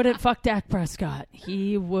 He wouldn't fuck Dak Prescott.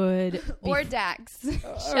 He would or Dax.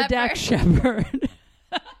 Or Dak Shepard.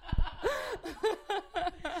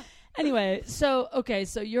 Anyway, so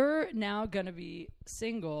you're now going to be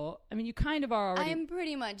single. I mean, you kind of are already. I'm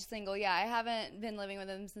pretty much single. Yeah, I haven't been living with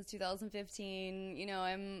him since 2015. You know,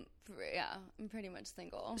 I'm pretty much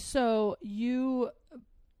single. So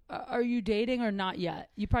are you dating or not yet?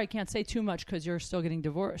 You probably can't say too much because you're still getting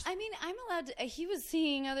divorced. I mean, I'm allowed to. He was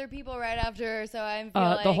seeing other people right after, so I feel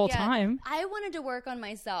like the whole time. I wanted to work on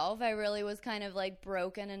myself. I really was kind of like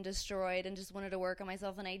broken and destroyed, and just wanted to work on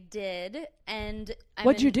myself, and I did. And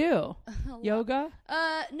what'd you do? Yoga?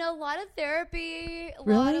 No, a lot of therapy. A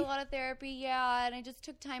Really? lot of therapy. Yeah, and I just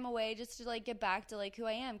took time away just to like get back to like who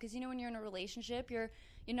I am, because you know when you're in a relationship, you're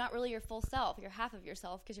not really your full self. You're half of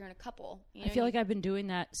yourself because you're in a couple. You know, I feel like I've been doing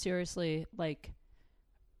that seriously. Like,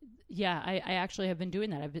 yeah, I actually have been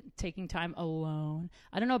doing that. I've been taking time alone.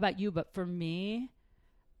 I don't know about you, but for me,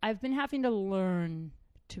 I've been having to learn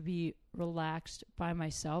to be relaxed by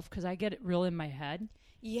myself because I get it real in my head.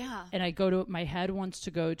 Yeah. And my head wants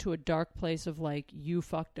to go to a dark place of like, you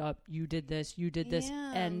fucked up, you did this,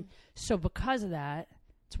 Yeah. And so because of that,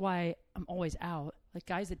 it's why I'm always out. Like,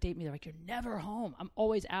 guys that date me, they're like, you're never home. I'm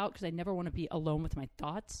always out because I never want to be alone with my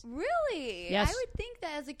thoughts. Really? Yes. I would think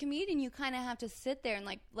that as a comedian, you kind of have to sit there and,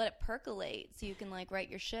 like, let it percolate so you can, like, write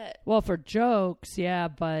your shit. Well, for jokes, yeah,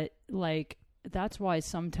 but, like, that's why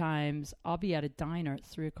sometimes I'll be at a diner at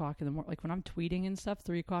 3 o'clock in the morning. Like, when I'm tweeting and stuff,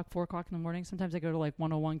 3 o'clock, 4 o'clock in the morning, sometimes I go to, like,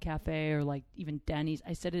 101 Cafe or, like, even Denny's.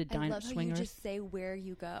 I sit at a diner at Swingers. I love how you just say where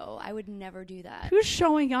you go. I would never do that. Who's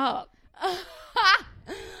showing up?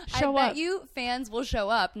 I bet you fans will show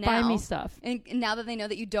up now. Buy me stuff. And now that they know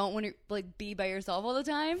that you don't want to like be by yourself all the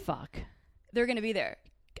time. Fuck. They're going to be there.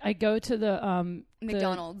 I go to the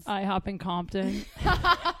McDonald's. The IHOP in Compton.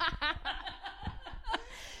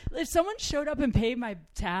 If someone showed up and paid my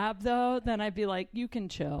tab, though, then I'd be like, you can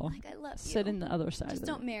chill. Like, I love you. Sit in the other side. Just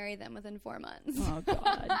don't marry them within 4 months. Oh,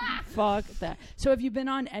 God. Fuck that. So have you been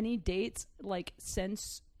on any dates, like,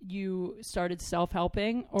 since you started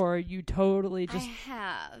self-helping, or you totally just... I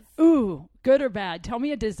have. Ooh, good or bad? Tell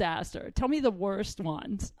me a disaster. Tell me the worst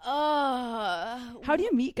ones. How do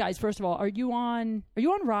you meet guys, first of all? Are you on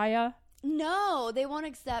Raya? No, they won't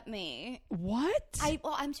accept me. What?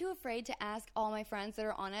 I'm too afraid to ask all my friends that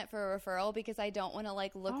are on it for a referral because I don't want to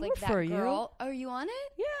like look I'll like that girl. Are you on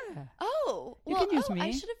it? Yeah. Oh, you can use me.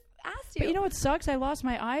 I should have asked you. But you know what sucks? I lost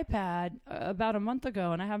my iPad about a month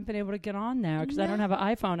ago, and I haven't been able to get on there because I don't have an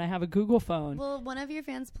iPhone. I have a Google phone. Will one of your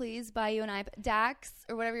fans please buy you an iPad? Dax,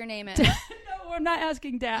 or whatever your name is. No, we're not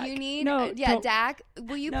asking Dak. You need... No, Dak.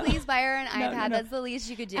 Will you please buy her an iPad? No. That's the least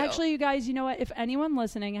you could do. Actually, you guys, you know what? If anyone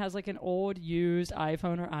listening has like an old used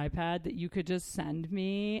iPhone or iPad that you could just send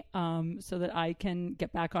me so that I can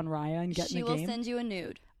get back on Raya and get in the game. She will send you a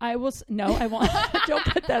nude. I will... No, I won't. Don't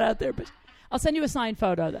put that out there, but... I'll send you a signed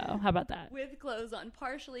photo, though. How about that? With clothes on,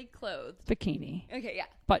 partially clothed. Bikini. Okay, yeah.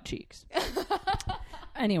 Butt cheeks.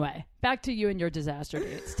 Anyway, back to you and your disaster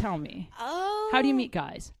dates. Tell me. Oh. How do you meet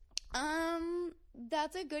guys?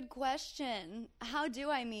 That's a good question. How do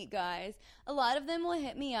I meet guys? A lot of them will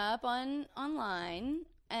hit me up online,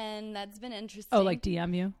 and that's been interesting. Oh, like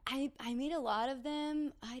DM you? I meet a lot of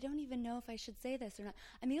them. I don't even know if I should say this or not.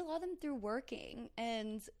 I meet a lot of them through working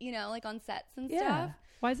and, you know, like on sets and stuff.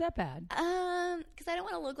 Why is that bad? Because I don't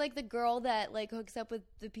want to look like the girl that like hooks up with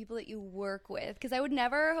the people that you work with. Because I would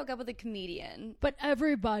never hook up with a comedian. But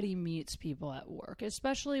everybody meets people at work,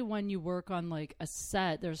 especially when you work on like a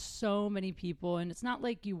set. There's so many people, and it's not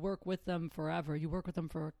like you work with them forever. You work with them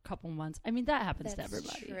for a couple months. I mean, that happens to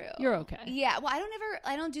everybody. True. You're okay. Yeah. Well,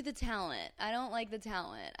 I don't do the talent. I don't like the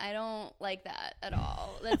talent. I don't like that at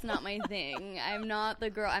all. That's not my thing. I'm not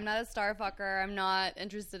the girl. I'm not a star fucker. I'm not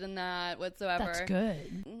interested in that whatsoever. That's good.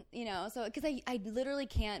 You know, so because I literally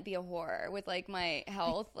can't be a whore with like my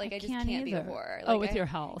health. Like I just can't be a whore. Like, with your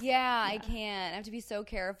health. Yeah, I can't. I have to be so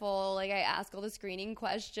careful. Like I ask all the screening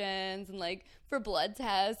questions and like for blood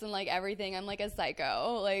tests and like everything. I'm like a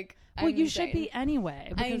psycho. Like well, you should be anyway.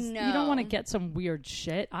 Because I know. You don't want to get some weird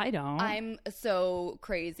shit. I don't. I'm so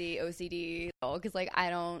crazy OCD because like I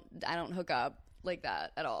don't hook up like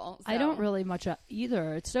that at all. So. I don't really much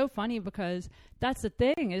either. It's so funny because that's the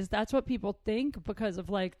thing is that's what people think because of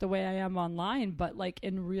like the way I am online, but like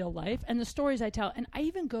in real life and the stories I tell. And I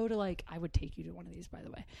even go to like, I would take you to one of these, by the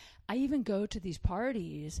way. I even go to these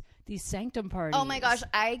parties, these sanctum parties. Oh my gosh.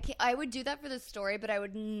 I would do that for the story, but I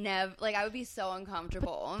would never, like I would be so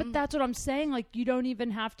uncomfortable. But that's what I'm saying. Like you don't even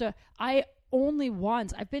have to, only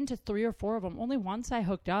once. I've been to 3 or 4 of them. Only once I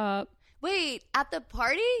hooked up. Wait, at the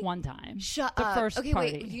party? One time. Shut the up. first okay,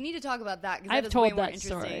 party. wait. You need to talk about that. I've told that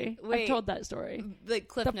story. Wait, I've told that story. The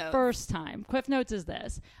Cliff Notes. First time. Cliff Notes is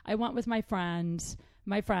this. I went with my friends.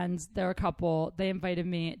 They're a couple. They invited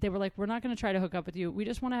me. They were like, we're not going to try to hook up with you. We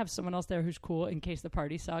just want to have someone else there who's cool in case the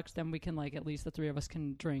party sucks. Then we can, like, at least the 3 of us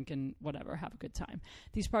can drink and whatever, have a good time.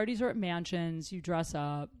 These parties are at mansions. You dress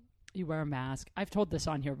up. You wear a mask. I've told this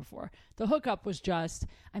on here before. The hookup was just,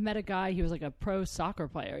 I met a guy. He was like a pro soccer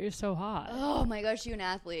player. He was so hot. Oh my gosh, you and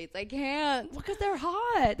athletes. I can't. Because they're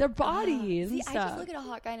hot. Their bodies and stuff. I just look at a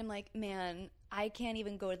hot guy and I'm like, man, I can't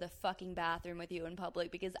even go to the fucking bathroom with you in public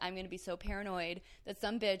because I'm going to be so paranoid that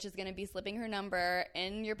some bitch is going to be slipping her number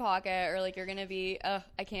in your pocket or like you're going to be,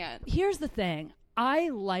 I can't. Here's the thing. I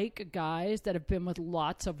like guys that have been with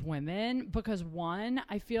lots of women because, one,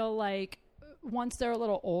 I feel like once they're a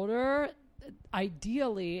little older,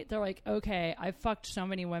 ideally, they're like, okay, I've fucked so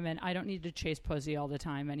many women. I don't need to chase pussy all the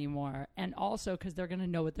time anymore. And also because they're going to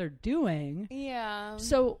know what they're doing. Yeah.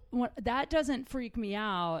 So that doesn't freak me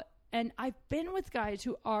out. And I've been with guys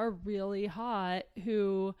who are really hot,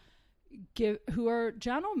 who are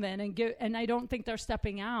gentlemen and I don't think they're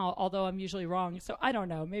stepping out, although I'm usually wrong. So I don't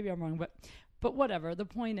know. Maybe I'm wrong, but whatever. The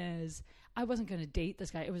point is, I wasn't going to date this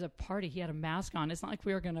guy. It was a party. He had a mask on. It's not like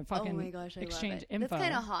we were going to fucking exchange info. That's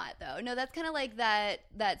kind of hot, though. No, that's kind of like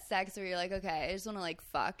that sex where you're like, okay, I just want to like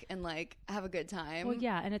fuck and like have a good time. Well,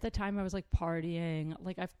 yeah. And at the time I was like partying.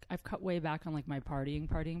 Like I've cut way back on like my partying.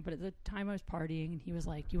 But at the time I was partying and he was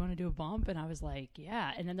like, you want to do a bump? And I was like,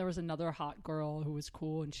 yeah. And then there was another hot girl who was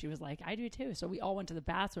cool and she was like, I do too. So we all went to the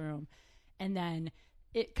bathroom and then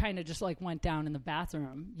it kind of just like went down in the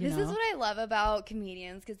bathroom. This is what I love about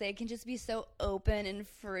comedians because they can just be so open and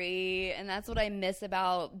free. And that's what I miss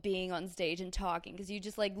about being on stage and talking because you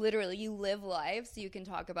just like literally you live life so you can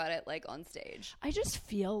talk about it like on stage. I just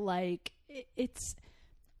feel like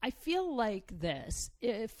I feel like this.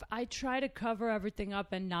 If I try to cover everything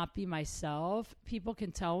up and not be myself, people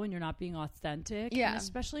can tell when you're not being authentic. Yeah. And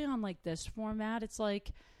especially on like this format, it's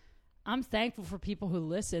like, I'm thankful for people who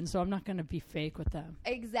listen, so I'm not going to be fake with them.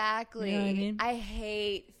 Exactly. You know what I mean? I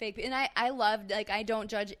hate fake people. And I love, like, I don't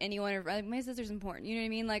judge anyone. Like, my sister's important. You know what I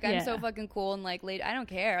mean? Like, I'm so fucking cool and, like, late. I don't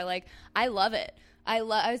care. Like, I love it. I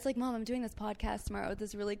was like, Mom, I'm doing this podcast tomorrow with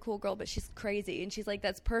this really cool girl, but she's crazy. And she's like,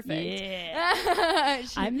 that's perfect. Yeah.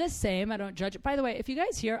 I'm the same. I don't judge it. By the way, if you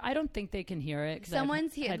guys hear, I don't think they can hear it.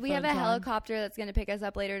 Someone's here. We have a helicopter that's going to pick us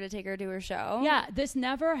up later to take her to her show. Yeah, this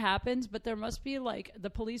never happens, but there must be like,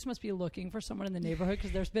 the police must be looking for someone in the neighborhood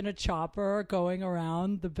because there's been a chopper going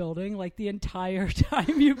around the building like the entire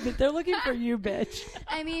time they're looking for you, bitch.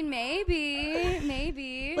 I mean,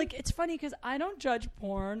 maybe. Like, it's funny because I don't judge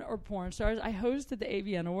porn or porn stars. I hosted the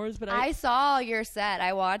AVN Awards, but I saw your set.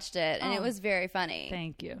 I watched it, and it was very funny.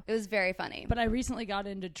 Thank you. It was very funny. But I recently got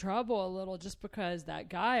into trouble a little just because that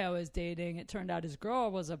guy I was dating, it turned out his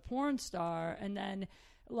girl was a porn star, and then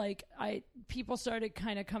like people started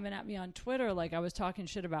kind of coming at me on Twitter like I was talking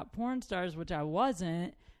shit about porn stars, which I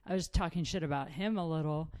wasn't. I was talking shit about him a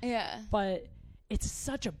little. Yeah. But it's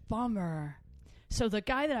such a bummer. So the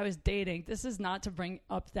guy that I was dating, this is not to bring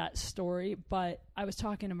up that story, but I was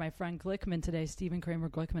talking to my friend Glickman today, Stephen Kramer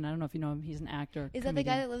Glickman. I don't know if you know him. He's an actor. Is that the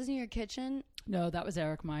guy that lives in your kitchen? No, that was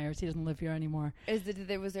Eric Myers. He doesn't live here anymore.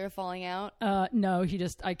 Was there a falling out? No,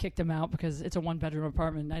 I kicked him out because it's a 1-bedroom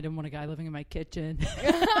apartment and I didn't want a guy living in my kitchen.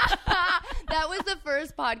 That was the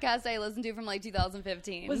first podcast I listened to from like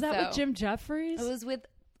 2015. Was that with Jim Jeffries? It was with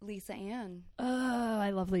Lisa Ann. Oh, I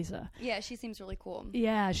love Lisa. Yeah, she seems really cool.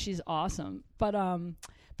 Yeah, she's awesome. But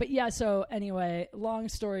yeah, so anyway, long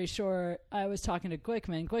story short, I was talking to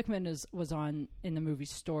Glickman. Glickman was on in the movie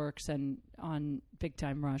Storks and on Big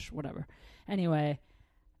Time Rush, whatever. Anyway,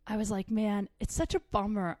 I was like, man, it's such a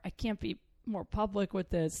bummer. I can't be more public with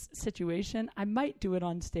this situation. I might do it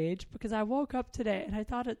on stage because I woke up today and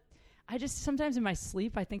I just sometimes in my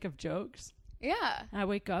sleep I think of jokes. Yeah. And I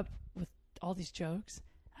wake up with all these jokes.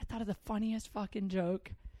 I thought of the funniest fucking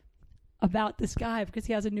joke about this guy because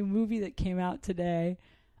he has a new movie that came out today.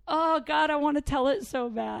 Oh God, I want to tell it so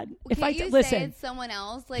bad. Can't you say it's someone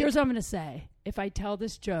else? Like, here's what I'm going to say. If I tell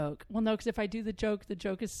this joke, well, no, because if I do the joke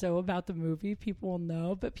is so about the movie, people will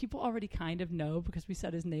know. But people already kind of know because we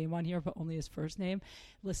said his name on here, but only his first name.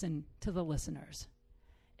 Listen to the listeners.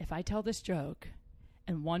 If I tell this joke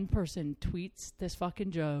and one person tweets this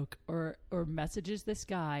fucking joke or messages this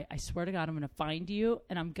guy, I swear to God, I'm going to find you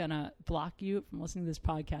and I'm going to block you from listening to this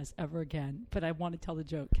podcast ever again. But I want to tell the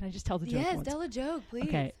joke. Can I just tell the joke once? Yes, tell a joke, please.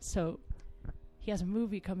 Okay, so he has a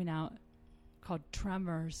movie coming out called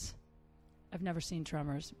Tremors. I've never seen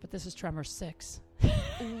Tremors, but this is Tremors 6.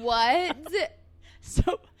 What?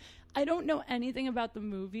 So I don't know anything about the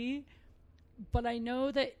movie, but I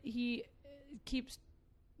know that he keeps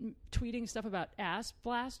tweeting stuff about ass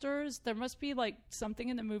blasters. There must be like something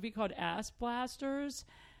in the movie called ass blasters.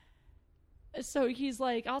 So he's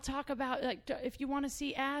like, I'll talk about, like, if you want to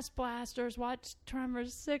see ass blasters, watch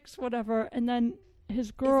Tremors 6, whatever. And then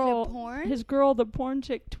his girl, the porn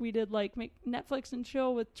chick, tweeted like, make Netflix and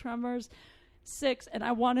chill with Tremors 6. And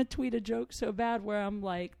I want to tweet a joke so bad where I'm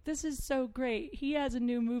like, this is so great. He has a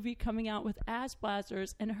new movie coming out with ass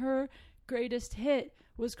blasters, and her greatest hit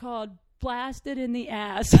was called Blasted in the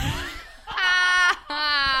Ass.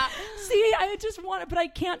 See, I just want it, but I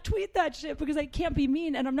can't tweet that shit because I can't be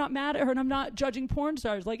mean, and I'm not mad at her, and I'm not judging porn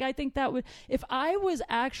stars. Like, I think that would, if I was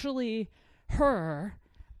actually her,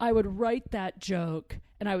 I would write that joke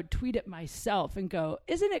and I would tweet it myself and go,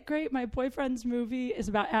 isn't it great? My boyfriend's movie is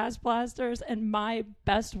about ass blasters and my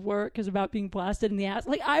best work is about being blasted in the ass.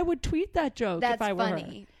 Like, I would tweet that joke if I were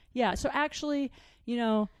funny. her. Yeah, so actually, you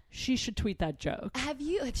know, she should tweet that joke.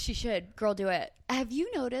 She should. Girl, do it. Have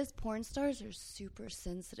you noticed porn stars are super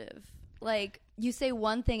sensitive? Like, you say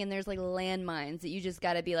one thing and there's like landmines that you just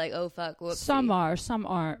got to be like, oh, fuck, whoopsie. Some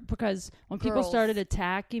aren't. Because when people started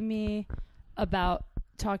attacking me about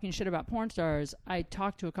talking shit about porn stars, I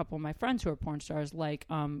talked to a couple of my friends who are porn stars, like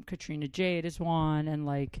Katrina Jade is one, and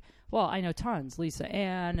like, well, I know tons, Lisa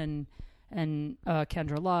Ann and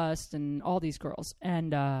Kendra Lust and all these girls,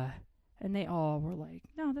 and they all were like,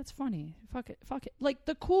 no, that's funny, fuck it. Like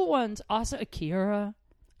the cool ones, Asa Akira,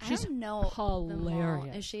 she's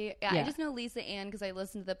hilarious. Is she? Yeah, I just know Lisa Ann because I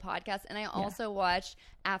listened to the podcast, and I also watched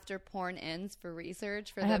After Porn Ends for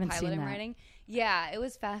research for the pilot I'm writing. Yeah, it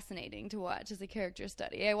was fascinating to watch as a character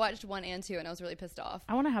study. I watched 1 and 2, and I was really pissed off.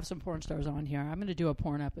 I want to have some porn stars on here. I'm going to do a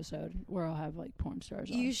porn episode where I'll have like porn stars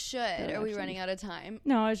on. You should. Are we running out of time?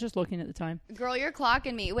 No, I was just looking at the time. Girl, you're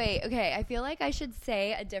clocking me. Wait, okay. I feel like I should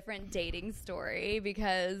say a different dating story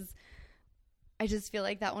because I just feel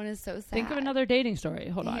like that one is so sad. Think of another dating story.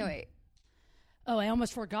 Hold on. Wait. Oh, I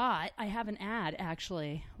almost forgot. I have an ad,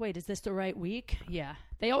 actually. Wait, is this the right week? Yeah.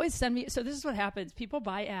 They always send me. So this is what happens. People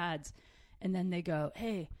buy ads, and then they go,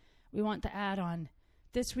 hey, we want the ad on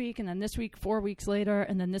this week, and then this week 4 weeks later,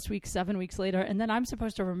 and then this week 7 weeks later. And then I'm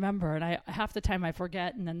supposed to remember, and half the time I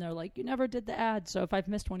forget, and then they're like, you never did the ad. So if I've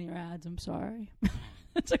missed one of your ads, I'm sorry.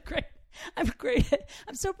 I'm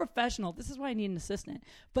so professional. This is why I need an assistant.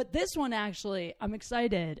 But this one, actually, I'm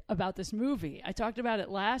excited about this movie. I talked about it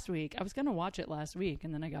last week. I was going to watch it last week,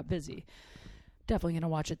 and then I got busy. Definitely going to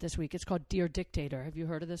watch it this week. It's called Dear Dictator. Have you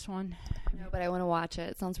heard of this one? No, but I want to watch it.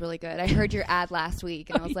 It sounds really good. I heard your ad last week,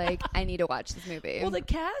 and I was like, I need to watch this movie. Well, the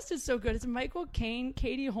cast is so good. It's Michael Caine,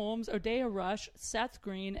 Katie Holmes, Odeya Rush, Seth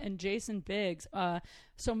Green, and Jason Biggs.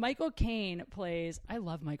 So Michael Caine plays... I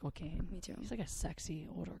love Michael Caine. Me too. He's like a sexy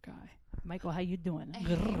older guy. Michael, how you doing?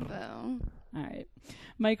 All right.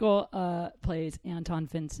 Michael plays Anton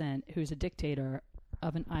Vincent, who's a dictator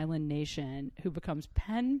of an island nation who becomes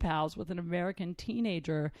pen pals with an American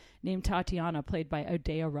teenager named Tatiana, played by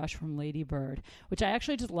Odeya Rush from Lady Bird, which I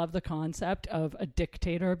actually just love the concept of a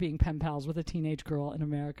dictator being pen pals with a teenage girl in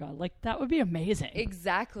America. Like, that would be amazing.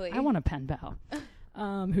 Exactly. I want a pen pal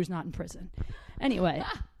who's not in prison. Anyway,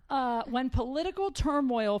 when political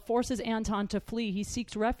turmoil forces Anton to flee, he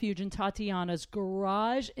seeks refuge in Tatiana's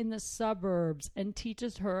garage in the suburbs and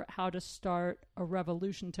teaches her how to start a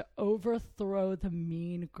revolution to overthrow the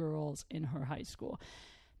mean girls in her high school.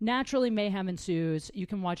 Naturally, mayhem ensues. You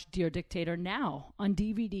can watch Dear Dictator now on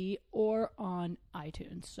DVD or on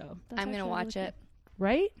iTunes. So I'm going to watch it.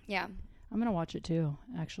 Right? Yeah. I'm going to watch it too,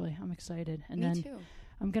 actually. I'm excited. And Me too.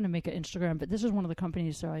 I'm going to make an Instagram, but this is one of the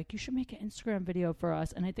companies that are like, you should make an Instagram video for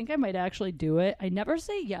us. And I think I might actually do it. I never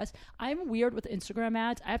say yes. I'm weird with Instagram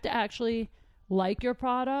ads. I have to actually like your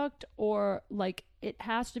product, or like it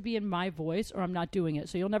has to be in my voice, or I'm not doing it.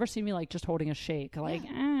 So you'll never see me like just holding a shake. Like,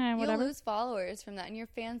 whatever. You'll lose followers from that, and your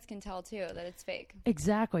fans can tell too that it's fake.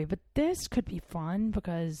 Exactly. But this could be fun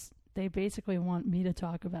because they basically want me to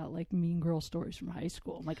talk about like mean girl stories from high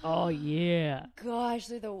school. I'm like, oh yeah. Gosh,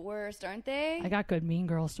 they're the worst, aren't they? I got good mean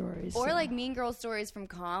girl stories. Or like mean girl stories from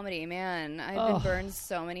comedy. Man, I've been burned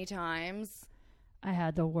so many times. I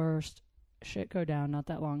had the worst shit go down not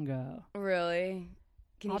that long ago. Really?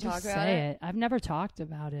 Can you talk about it? I've never talked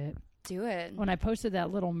about it. Do it. When I posted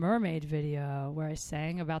that Little Mermaid video where I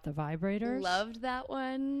sang about the vibrators. Loved that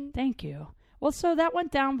one. Thank you. Well, so that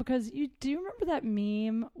went down because do you remember that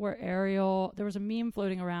meme where there was a meme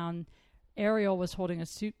floating around. Ariel was holding a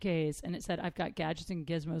suitcase and it said, I've got gadgets and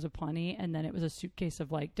gizmos aplenty. And then it was a suitcase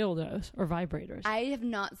of like dildos or vibrators. I have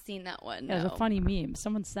not seen that one. Yeah, it was a funny meme.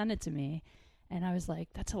 Someone sent it to me And I was like,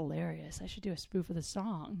 that's hilarious. I should do a spoof of the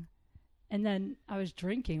song. And then I was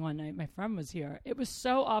drinking one night. My friend was here. It was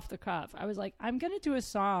so off the cuff. I was like, I'm going to do a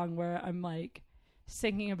song where I'm like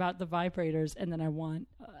singing about the vibrators. And then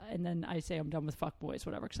and then I say I'm done with fuckboys,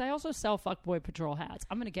 whatever. Because I also sell fuckboy patrol hats.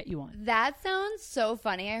 I'm going to get you one. That sounds so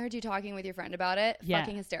funny. I heard you talking with your friend about it. Yeah.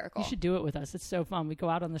 Fucking hysterical. You should do it with us. It's so fun. We go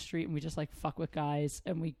out on the street and we just like fuck with guys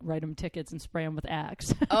and we write them tickets and spray them with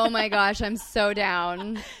Axe. Oh my gosh. I'm so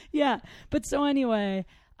down. Yeah. But so anyway,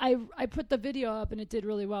 I put the video up and it did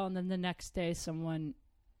really well. And then the next day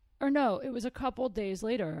it was a couple days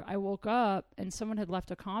later, I woke up and someone had left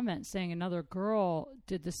a comment saying another girl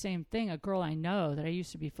did the same thing, a girl I know that I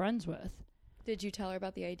used to be friends with. Did you tell her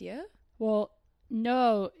about the idea? Well,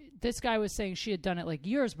 no, this guy was saying she had done it like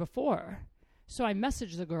years before. So I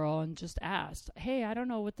messaged the girl and just asked, hey, I don't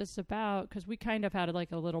know what this is about, because we kind of had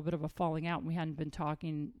like a little bit of a falling out and we hadn't been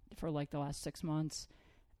talking for like the last 6 months.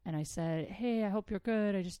 And I said, hey, I hope you're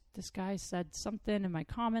good. This guy said something in my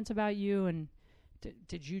comments about you. And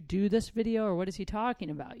did you do this video or what is he talking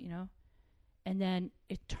about, you know? And then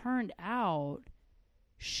it turned out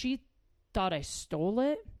she thought I stole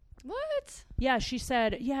it. What? Yeah, she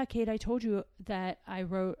said, yeah, Kate, I told you that I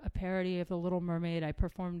wrote a parody of The Little Mermaid. I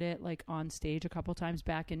performed it like on stage a couple times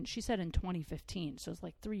back in, she said in 2015. So it's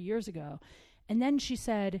like 3 years ago. And then she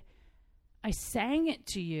said, I sang it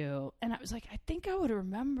to you, and I was like, I think I would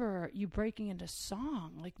remember you breaking into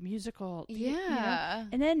song, like musical. Yeah. You know?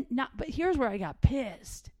 And then but here's where I got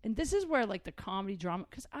pissed. And this is where like the comedy drama,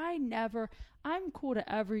 because I'm cool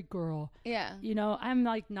to every girl. Yeah. You know, I'm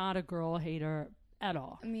like not a girl hater at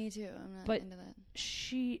all. Me too. I'm not into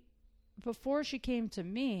that. Before she came to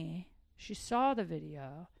me, she saw the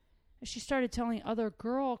video. She started telling other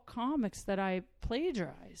girl comics that I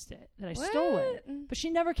plagiarized it, that I stole it. But she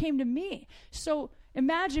never came to me. So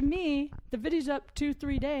imagine me, the video's up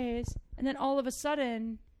 2-3 days, and then all of a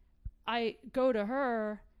sudden I go to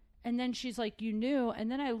her, and then she's like, you knew. And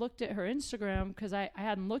then I looked at her Instagram, because I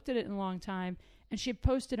hadn't looked at it in a long time, and she had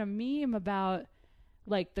posted a meme about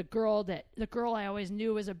like the girl I always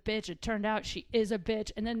knew was a bitch. It turned out she is a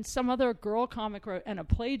bitch. And then some other girl comic wrote, and a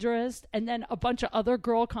plagiarist, and then a bunch of other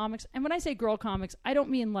girl comics. And when I say girl comics, I don't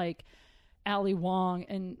mean like Ali Wong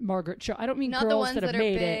and Margaret Cho. I don't mean not girls the ones that have are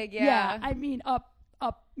made big, it. Yeah, I mean up,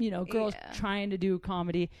 girls trying to do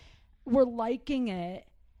comedy. We're liking it.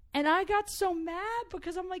 And I got so mad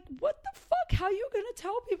because I'm like, what the fuck? How are you going to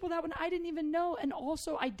tell people that when I didn't even know? And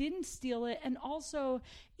also, I didn't steal it. And also,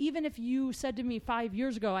 even if you said to me 5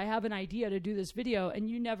 years ago, I have an idea to do this video, and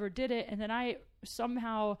you never did it, and then I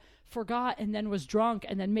somehow forgot and then was drunk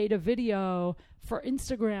and then made a video for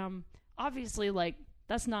Instagram, obviously, like,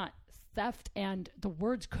 that's not theft, and the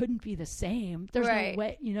words couldn't be the same. There's no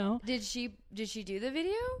way, you know. Did she do the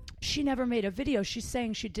video? She never made a video. She's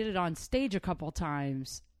saying she did it on stage a couple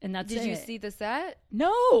times. And that's Did you see the set?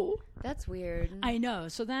 No. That's weird. I know.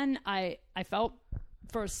 So then I felt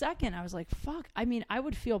for a second, I was like, fuck. I mean, I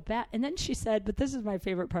would feel bad. And then she said, but this is my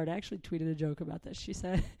favorite part. I actually tweeted a joke about this. She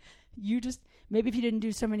said, maybe if you didn't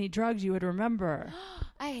do so many drugs, you would remember.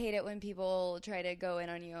 I hate it when people try to go in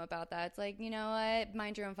on you about that. It's like, you know what?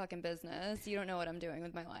 Mind your own fucking business. You don't know what I'm doing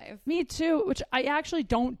with my life. Me too, which I actually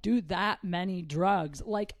don't do that many drugs.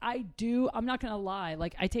 Like I do, I'm not going to lie.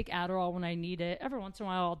 Like I take Adderall when I need it. Every once in a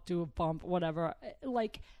while I'll do a bump, whatever.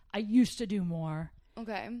 Like I used to do more.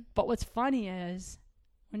 Okay. But what's funny is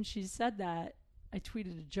when she said that, I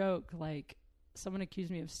tweeted a joke like, someone accused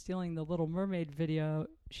me of stealing the Little Mermaid video.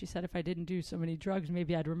 She said if I didn't do so many drugs,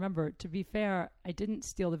 maybe I'd remember. To be fair, I didn't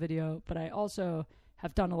steal the video, but I also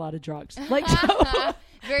have done a lot of drugs. Like so,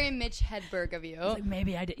 very Mitch Hedberg of you. Like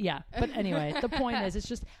maybe I did. Yeah. But anyway, the point is, it's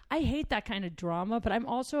just, I hate that kind of drama, but I'm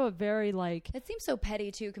also a very like. It seems so petty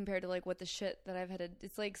too compared to like what the shit that I've had to,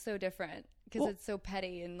 it's like so different because it's so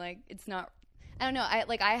petty and like it's not. I don't know.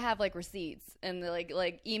 I have like receipts and like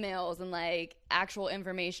emails and like actual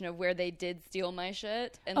information of where they did steal my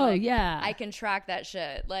shit. And yeah, I can track that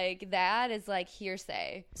shit. Like that is like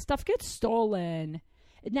hearsay. Stuff gets stolen.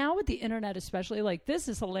 Now with the internet especially, like this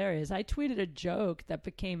is hilarious. I tweeted a joke that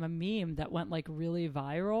became a meme that went like really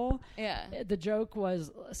viral. Yeah. The joke was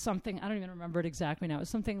something, I don't even remember it exactly now. It was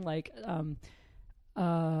something like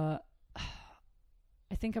I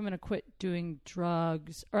think I'm going to quit doing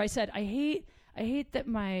drugs. Or I said, I hate that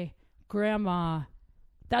my grandma,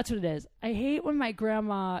 that's what it is. I hate when my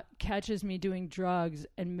grandma catches me doing drugs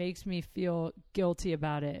and makes me feel guilty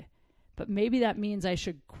about it. But maybe that means I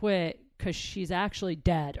should quit because she's actually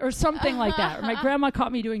dead or something like that. Or my grandma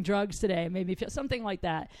caught me doing drugs today, made me feel something like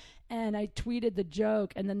that. And I tweeted the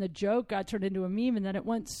joke, and then the joke got turned into a meme, and then it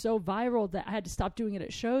went so viral that I had to stop doing it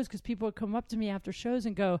at shows because people would come up to me after shows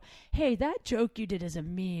and go, hey, that joke you did is a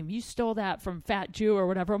meme. You stole that from Fat Jew or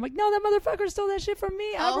whatever. I'm like, no, that motherfucker stole that shit from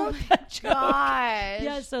me. I wrote that joke. Gosh.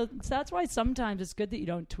 Yeah, so that's why sometimes it's good that you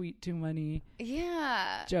don't tweet too many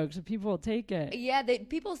jokes, and people will take it. Yeah,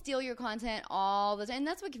 people steal your content all the time. And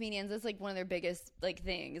that's what comedians, that's like one of their biggest like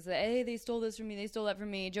things. That, hey, they stole this from me, they stole that from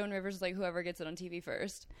me. Joan Rivers is like whoever gets it on TV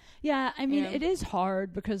first. Yeah, I mean, it is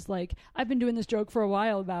hard because, like, I've been doing this joke for a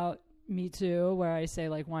while about Me Too, where I say,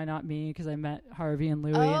 like, why not me? Because I met Harvey and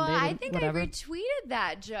Louie and they I think whatever. I retweeted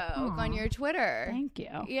that joke on your Twitter. Thank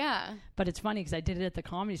you. Yeah. But it's funny because I did it at the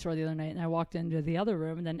Comedy Store the other night, and I walked into the other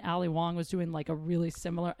room, and then Ali Wong was doing, like, a really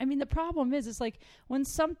similar... I mean, the problem is, it's like, when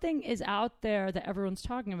something is out there that everyone's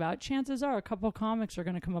talking about, chances are a couple of comics are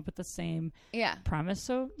going to come up with the same premise.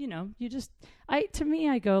 So, you know, you just... To me,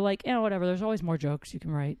 I go like, whatever. There's always more jokes you can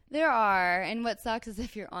write. There are. And what sucks is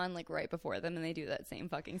if you're on like right before them and they do that same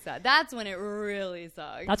fucking set. That's when it really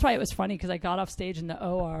sucks. That's why it was funny because I got off stage in the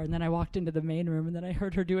OR and then I walked into the main room and then I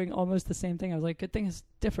heard her doing almost the same thing. I was like, good thing it's a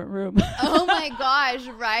different room. Oh my gosh,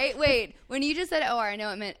 right? Wait, when you just said OR, I know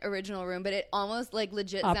it meant original room, but it almost like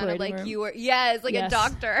legit sounded like room. You were, like a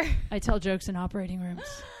doctor. I tell jokes in operating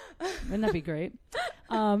rooms. Wouldn't that be great?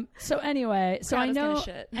 So anyway, so I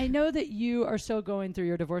know that you are still going through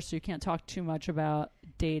your divorce, so you can't talk too much about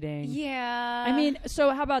dating. Yeah. I mean,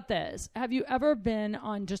 so how about this? Have you ever been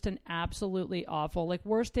on just an absolutely awful, like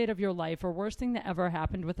worst date of your life or worst thing that ever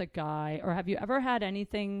happened with a guy? Or have you ever had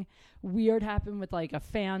anything weird happen with like a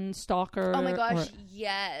fan stalker? Oh my gosh,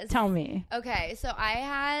 yes. Tell me. Okay, so I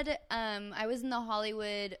had, I was in the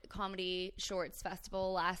Hollywood Comedy Shorts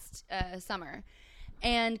Festival last summer.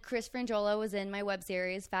 And Chris Frangiola was in my web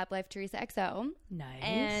series, Fab Life Teresa XO. Nice.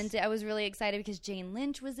 And I was really excited because Jane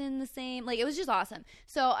Lynch was in the same. Like, it was just awesome.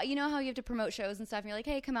 So, you know how you have to promote shows and stuff, and you're like,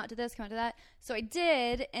 hey, come out to this, come out to that. So I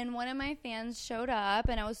did, and one of my fans showed up,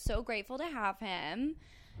 and I was so grateful to have him.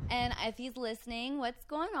 And if he's listening, what's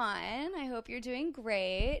going on? I hope you're doing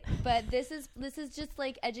great. But this is just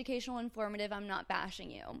like educational, informative. I'm not bashing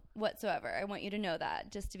you whatsoever. I want you to know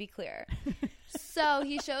that, just to be clear. So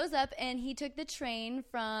he shows up and he took the train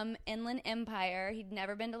from Inland Empire. He'd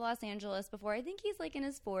never been to Los Angeles before. I think he's like in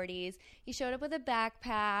his 40s. He showed up with a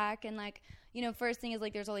backpack and like, you know, first thing is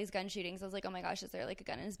like there's all these gun shootings. I was like, oh my gosh, is there like a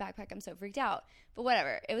gun in his backpack? I'm so freaked out. But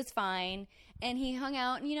whatever. It was fine. And he hung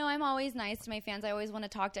out. And, you know, I'm always nice to my fans. I always want to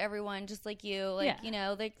talk to everyone just like you. Like, you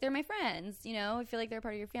know, like they're my friends. You know, I feel like they're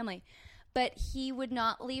part of your family. But he would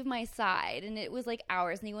not leave my side, and it was like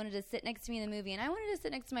hours, and he wanted to sit next to me in the movie, and I wanted to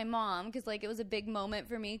sit next to my mom because like it was a big moment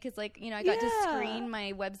for me because like, you know, I got to screen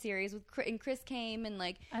my web series with Chris, and Chris came and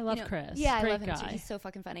like I love Chris. Yeah, Great I love him guy. too. He's so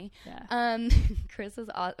fucking funny. Yeah. Chris is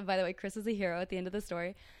by the way, Chris is a hero at the end of the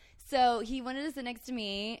story. So he wanted to sit next to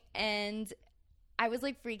me, and I was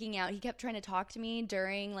like freaking out. He kept trying to talk to me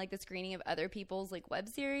during like the screening of other people's like web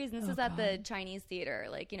series, and this is at the Chinese theater,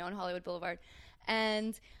 like, you know, on Hollywood Boulevard.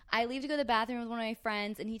 And I leave to go to the bathroom with one of my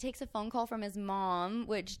friends, and he takes a phone call from his mom,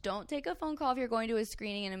 which don't take a phone call if you're going to a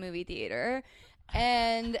screening in a movie theater.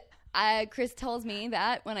 And Chris tells me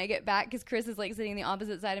that when I get back, because Chris is like sitting the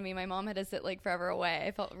opposite side of me. My mom had to sit like forever away.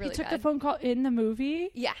 I felt really bad. He took the phone call in the movie?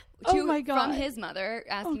 Yeah. Oh my God. From his mother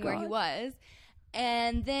asking where he was.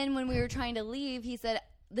 And then when we were trying to leave, he said,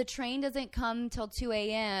 the train doesn't come till 2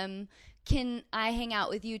 a.m. Can I hang out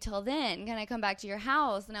with you till then? Can I come back to your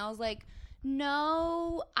house? And I was like,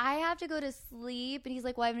 no, I have to go to sleep. And he's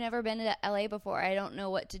like, well, I've never been to LA before. I don't know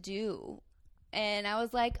what to do. And I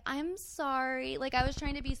was like, I'm sorry. Like, I was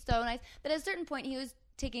trying to be so nice. But at a certain point, he was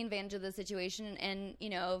taking advantage of the situation and, you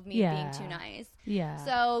know, of me being too nice. Yeah.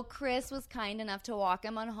 So Chris was kind enough to walk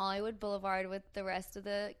him on Hollywood Boulevard with the rest of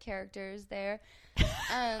the characters there.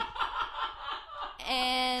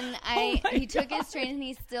 And he took his train, and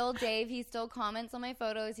he's still Dave. He still comments on my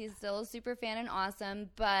photos. He's still a super fan and awesome,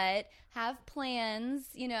 but have plans,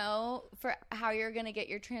 you know, for how you're going to get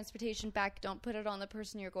your transportation back. Don't put it on the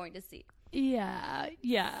person you're going to see. Yeah,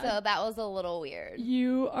 yeah. So that was a little weird.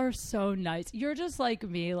 You are so nice. You're just like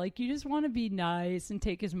me. Like, you just want to be nice and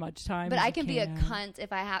take as much time but as I can be a cunt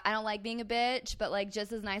if I don't like being a bitch, but like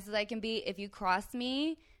just as nice as I can be, if you cross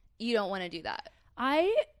me, you don't want to do that.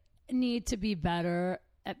 I need to be better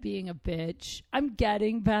at being a bitch. I'm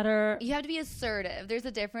getting better. You have to be assertive. There's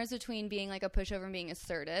a difference between being like a pushover and being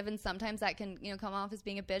assertive, and sometimes that can, you know, come off as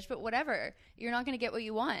being a bitch, but whatever. You're not going to get what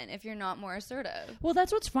you want if you're not more assertive. Well,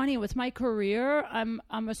 that's what's funny with my career. I'm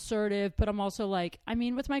assertive, but I'm also like, I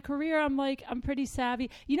mean, with my career, I'm pretty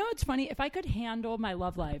savvy. You know, it's funny, if I could handle my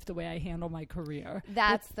love life the way I handle my career.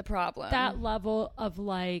 That's the problem. That level of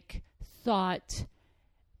like thought.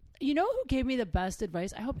 You know who gave me the best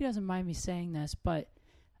advice? I hope he doesn't mind me saying this, but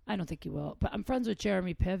I don't think he will. But I'm friends with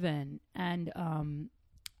Jeremy Piven, and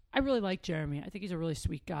I really like Jeremy. I think he's a really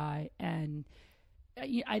sweet guy, and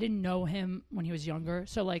I didn't know him when he was younger.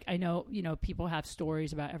 So, like, I know, people have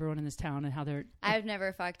stories about everyone in this town and how they're... I've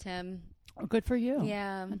never fucked him. Oh, good for you.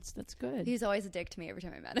 Yeah. That's good. He's always a dick to me every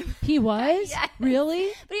time I met him. He was? Yes. Really?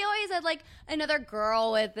 But he always had, like, another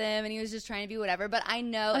girl with him, and he was just trying to be whatever. But I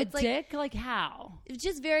know it's dick? Like how? It was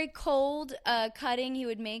just very cold, cutting. He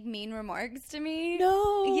would make mean remarks to me.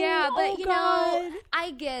 No. Yeah, but, God.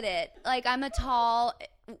 I get it. Like, I'm a tall...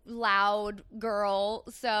 loud girl,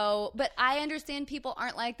 but I understand people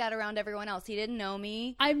aren't like that around everyone else. He didn't know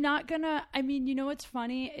me. I'm not gonna, what's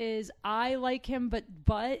funny is I like him, but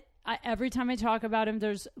every time I talk about him,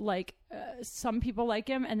 there's like some people like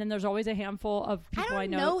him, and then there's always a handful of people I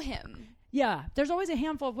know him. Yeah, there's always a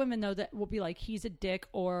handful of women though that will be like, he's a dick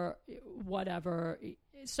or whatever.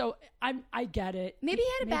 So I get it. Maybe he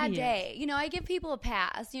had a bad day. I give people a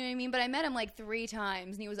pass. You know what I mean? But I met him like 3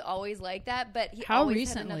 times, and he was always like that. But he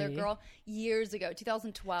always had another girl years ago,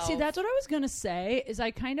 2012. See, that's what I was gonna say. Is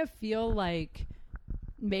I kind of feel like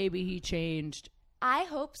maybe he changed. I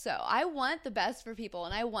hope so. I want the best for people,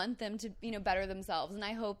 and I want them to better themselves, and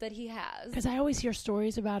I hope that he has. Because I always hear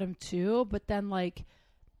stories about him too, but then like,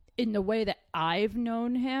 in the way that I've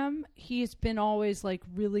known him, he's been always like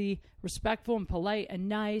really respectful and polite and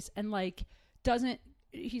nice, and like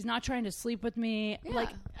he's not trying to sleep with me. Yeah. Like,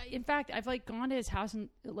 in fact, I've like gone to his house, and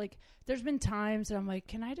like there's been times that I'm like,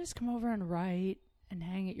 can I just come over and write and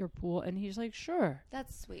hang at your pool? And he's like, sure.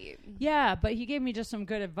 That's sweet. Yeah, but he gave me just some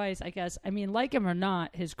good advice, I guess. I mean, like him or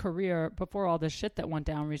not, his career, before all this shit that went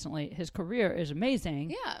down recently, his career is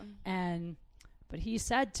amazing. Yeah. But he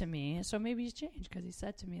said to me, so maybe he's changed, because he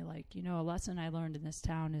said to me, like, a lesson I learned in this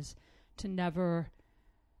town is to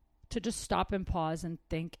just stop and pause and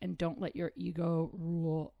think, and don't let your ego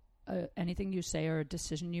rule anything you say or a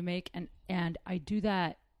decision you make. And I do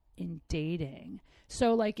that in dating.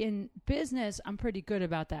 So, like, in business, I'm pretty good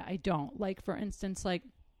about that. I don't. Like, for instance, like,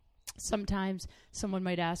 sometimes someone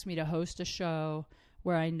might ask me to host a show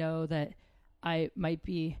where I know that I might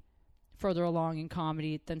be further along in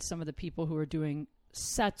comedy than some of the people who are doing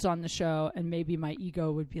sets on the show, and maybe my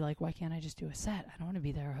ego would be like, why can't I just do a set? I don't want to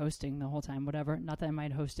be there hosting the whole time, whatever. Not that I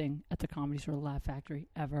mind hosting at the Comedy Store Laugh Factory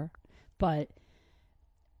ever, but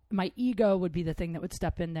my ego would be the thing that would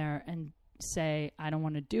step in there and say, I don't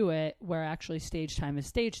want to do it, where actually stage time is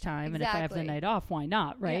stage time. Exactly. And if I have the night off, why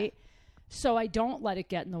not, right? Yeah. So I don't let it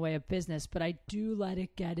get in the way of business, but I do let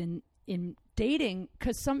it get in dating,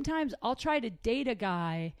 because sometimes I'll try to date a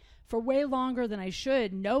guy for way longer than I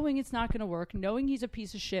should, knowing it's not going to work, knowing he's a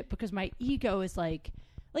piece of shit, because my ego is like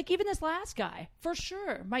even this last guy, for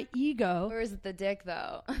sure. My ego. Or is it the dick,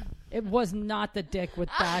 though? It was not the dick with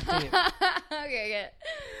that dude. Okay,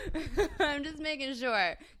 good. I'm just making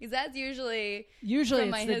sure, because that's usually from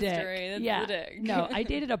my the history. Dick. That's the dick. No, I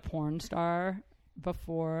dated a porn star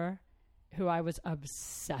before who I was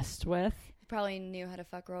obsessed with. Probably knew how to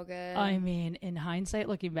fuck real good. I mean, in hindsight,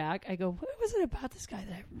 looking back, I go, what was it about this guy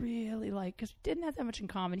that I really liked? Because we didn't have that much in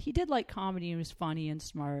common. He did like comedy and was funny and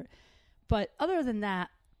smart. But other than that,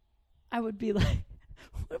 I would be like,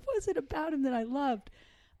 what was it about him that I loved?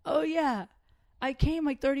 Oh, yeah. I came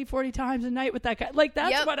like 30, 40 times a night with that guy. Like,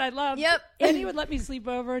 that's what I loved. Yep. And he would let me sleep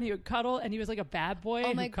over, and he would cuddle, and he was like a bad boy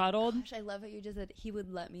who cuddled. Gosh, I love how you just said he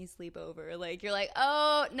would let me sleep over. Like, you're like,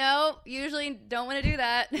 oh, no, usually don't want to do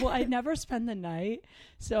that. Well, I never spend the night.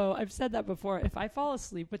 So I've said that before. If I fall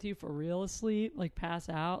asleep with you, for real asleep, like pass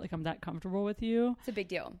out, like I'm that comfortable with you. It's a big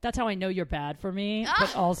deal. That's how I know you're bad for me.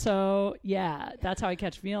 But also, yeah, that's how I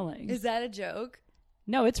catch feelings. Is that a joke?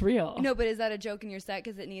 No, it's real. No, but is that a joke in your set?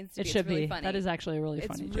 Because it needs to be. It should really be. Funny. That is actually a really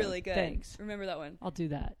funny joke. It's really good. Thanks. Remember that one. I'll do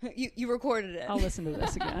that. You recorded it. I'll listen to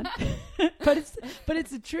this again. But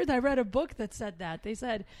it's the truth. I read a book that said that. They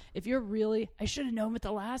said, if you're really... I should have known with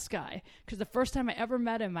the last guy. Because the first time I ever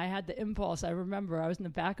met him, I had the impulse. I remember I was in the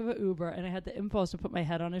back of an Uber, and I had the impulse to put my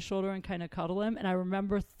head on his shoulder and kind of cuddle him. And I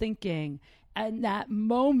remember thinking, at that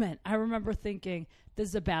moment, this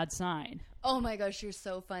is a bad sign. Oh my gosh, you're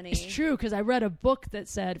so funny. It's true, because I read a book that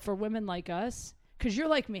said, for women like us, because you're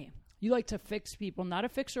like me, you like to fix people, not a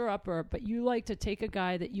fixer-upper, but you like to take a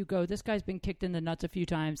guy that you go, this guy's been kicked in the nuts a few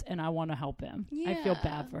times, and I want to help him. Yeah. I feel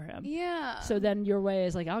bad for him. Yeah. So then your way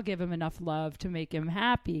is like, I'll give him enough love to make him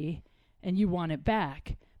happy, and you want it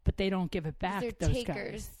back, but they don't give it back, they're those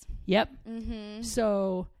takers. Guys. Yep. Mm-hmm.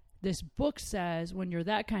 So this book says, when you're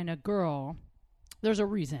that kind of girl... There's a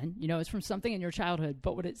reason, it's from something in your childhood.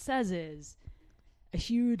 But what it says is a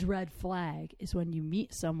huge red flag is when you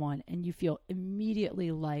meet someone and you feel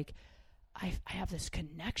immediately like, I have this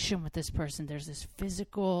connection with this person. There's this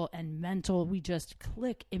physical and mental. We just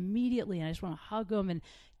click immediately, and I just want to hug them. And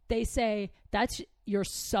they say that's your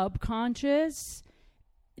subconscious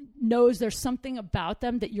knows there's something about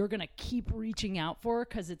them that you're going to keep reaching out for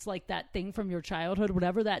because it's like that thing from your childhood,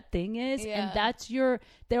 whatever that thing is. Yeah. And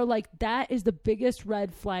they're like, that is the biggest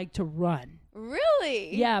red flag to run.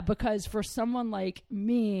 Really? Yeah, because for someone like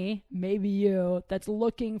me, maybe you, that's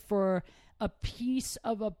looking for a piece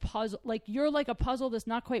of a puzzle, like you're like a puzzle that's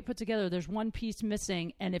not quite put together. There's one piece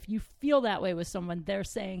missing. And if you feel that way with someone, they're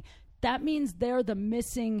saying that means they're the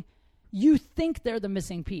missing. You think they're the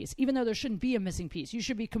missing piece, even though there shouldn't be a missing piece. You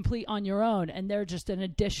should be complete on your own, and they're just an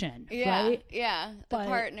addition, right? Yeah, a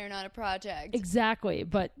partner, not a project. Exactly.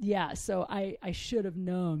 But yeah, so I should have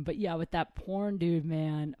known. But yeah, with that porn dude,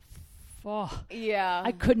 man, yeah,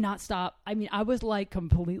 I could not stop. I mean, I was like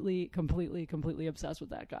completely obsessed with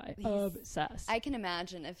that guy. Obsessed. I can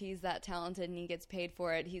imagine if he's that talented and he gets paid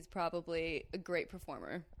for it, he's probably a great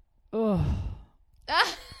performer. Oh.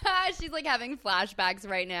 She's like having flashbacks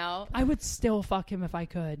right now. I would still fuck him if I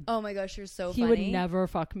could. Oh my gosh, you're so funny. He would never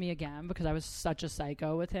fuck me again because I was such a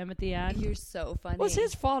psycho with him at the end. You're so funny. Well, it's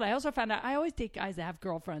his fault. I also found out, I always date guys that have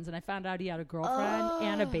girlfriends, and I found out he had a girlfriend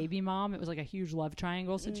and a baby mom. It was like a huge love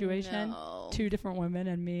triangle situation. No. 2 different women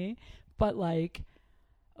and me. But like,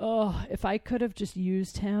 if I could have just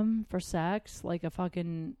used him for sex, like a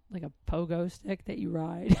fucking, like a pogo stick that you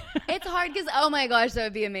ride. It's hard because, oh my gosh, that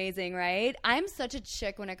would be amazing, right? I'm such a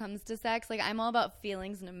chick when it comes to sex. Like, I'm all about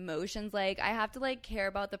feelings and emotions. Like, I have to, like, care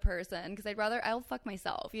about the person because I'll fuck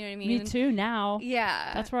myself. You know what I mean? Me too, now.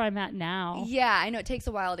 Yeah. That's where I'm at now. Yeah, I know. It takes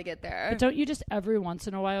a while to get there. But don't you just every once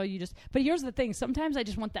in a while, but here's the thing. Sometimes I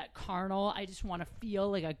just want that carnal. I just want to feel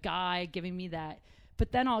like a guy giving me that.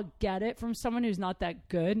 But then I'll get it from someone who's not that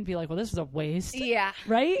good and be like, well, this is a waste. Yeah.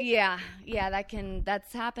 Right? Yeah. Yeah,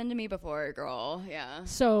 that's happened to me before, girl. Yeah.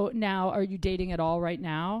 So now, are you dating at all right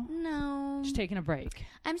now? No. Just taking a break.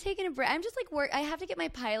 I'm taking a break. I'm just like I have to get my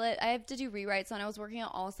pilot. I have to do rewrites on. I was working on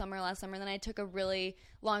all summer last summer, and then I took a really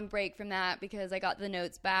long break from that because I got the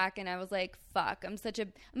notes back, and I was like, fuck, I'm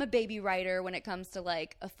a baby writer when it comes to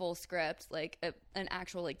like a full script, like an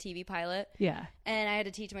actual like TV pilot. Yeah. And I had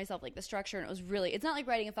to teach myself like the structure, and it's not like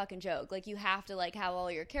writing a fucking joke. Like, you have to like have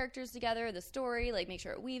all your characters together, the story, like make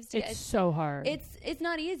sure it weaves together. It's so hard. It's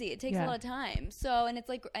not easy. It takes a lot of time. So, and it's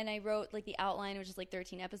like, and I wrote like the outline, which is like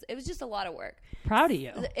 13 episodes. It was just a lot of work. Proud of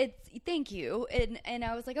you. Thank you. And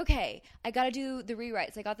I was like, okay, I got to do the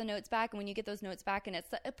rewrites. I got the notes back, and when you get those notes back and it's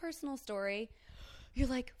a personal story, you're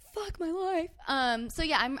like, fuck my life. So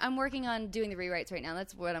yeah, I'm working on doing the rewrites right now.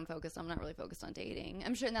 That's what I'm focused on. I'm not really focused on dating.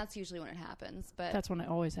 I'm sure that's usually when it happens, but that's when it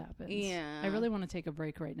always happens. Yeah. I really want to take a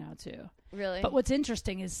break right now too. Really? But what's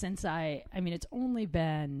interesting is since I mean, it's only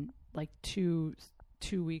been like 2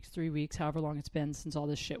 weeks, 3 weeks, however long it's been since all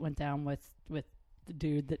this shit went down with the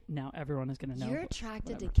dude that now everyone is going to know. You're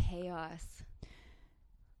attracted to chaos.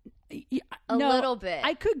 Yeah, a little bit.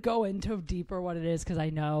 I could go into deeper what it is because I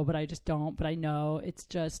know, but I just don't. But I know it's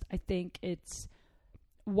just, I think it's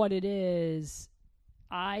what it is.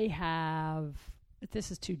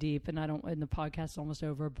 This is too deep and the podcast is almost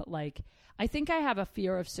over, but like, I think I have a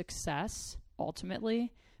fear of success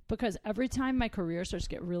ultimately because every time my career starts to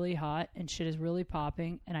get really hot and shit is really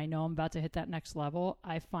popping and I know I'm about to hit that next level,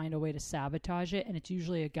 I find a way to sabotage it. And it's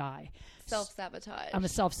usually a guy. Self-sabotage. I'm a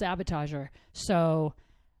self-sabotager. So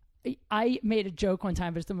I made a joke one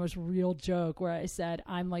time, but it's the most real joke where I said,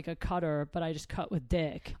 I'm like a cutter, but I just cut with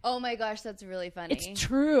dick. Oh my gosh, that's really funny. It's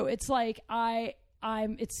true. It's like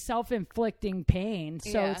it's self-inflicting pain.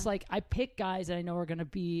 So it's like I pick guys that I know are going to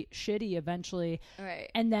be shitty eventually.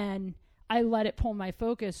 Right. And then I let it pull my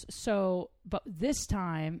focus. So, but this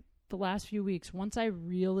time, the last few weeks, once I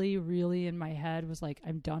really, really in my head was like,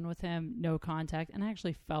 I'm done with him, no contact. And I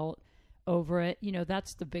actually felt over it. You know,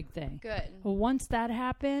 that's the big thing. Good. But once that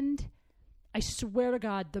happened, I swear to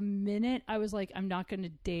God, the minute I was like, I'm not going to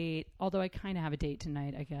date, although I kind of have a date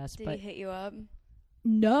tonight, I guess. Did he hit you up?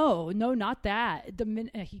 No, not that. The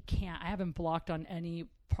minute he can't, I haven't blocked on any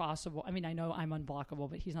possible. I mean, I know I'm unblockable,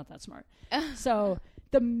 but he's not that smart. So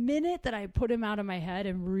the minute that I put him out of my head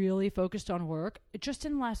and really focused on work, just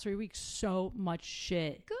in the last 3 weeks, so much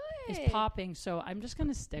shit is popping. So I'm just going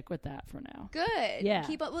to stick with that for now. Good. Yeah.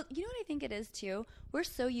 Keep up. Well, you know what I think it is too? We're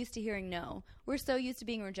so used to hearing no. We're so used to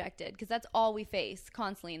being rejected because that's all we face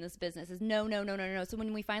constantly in this business is no. So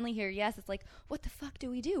when we finally hear yes, it's like, what the fuck do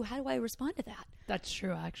we do? How do I respond to that? That's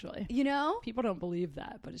true, actually. You know? People don't believe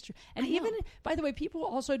that, but it's true. And even, by the way, people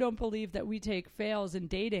also don't believe that we take fails in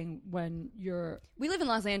dating when you're... We live in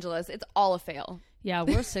Los Angeles. It's all a fail. Yeah,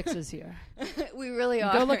 we're 6s here. We really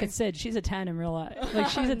are. Go look at Syd. She's a 10 in real life. Like,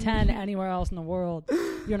 she's a 10 anywhere else in the world.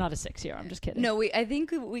 You're not a 6 here. I'm just kidding. No, I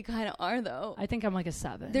think we kind of are, though. I think I'm like a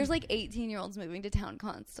 7. There's like 18-year-olds moving to town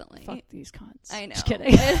constantly. Fuck these cunts. I know. Just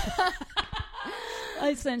kidding.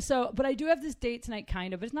 Listen, but I do have this date tonight,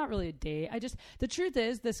 kind of, but it's not really a date. The truth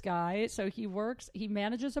is, this guy, so he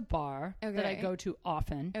manages a bar that I go to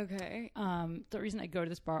often. Okay. The reason I go to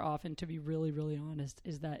this bar often, to be really, really honest,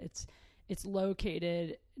 is that it's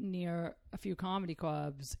located near a few comedy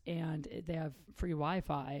clubs, and they have free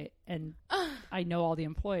Wi-Fi, and I know all the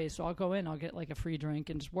employees, so I'll go in, I'll get like a free drink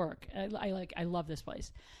and just work. I love this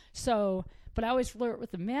place. So, but I always flirt with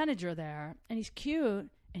the manager there, and he's cute,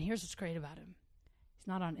 and here's what's great about him. He's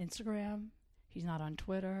not on Instagram. He's not on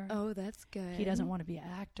Twitter. Oh, that's good. He doesn't want to be an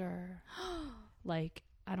actor. Like,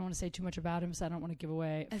 I don't want to say too much about him, so I don't want to give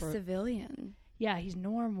away. A civilian. Yeah, he's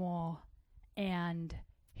normal, and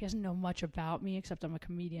he doesn't know much about me except I'm a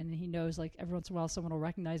comedian, and he knows, like, every once in a while someone will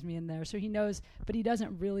recognize me in there. So he knows, but he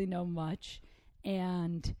doesn't really know much.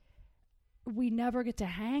 And we never get to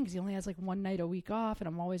hang because he only has, like, one night a week off, and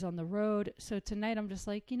I'm always on the road. So tonight I'm just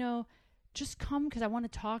like, just come because I want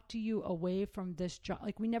to talk to you away from this job.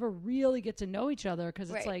 Like, we never really get to know each other because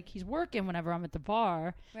it's like he's working whenever I'm at the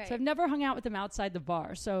bar. Right. So I've never hung out with him outside the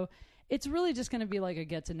bar. So it's really just going to be like a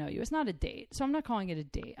get to know you. It's not a date. So I'm not calling it a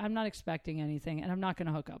date. I'm not expecting anything, and I'm not going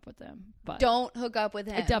to hook up with him. But don't hook up with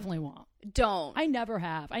him. I definitely won't. Don't. I never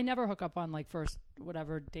have. I never hook up on like first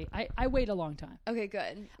whatever date. I wait a long time. Okay,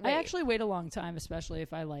 good. I actually wait a long time, especially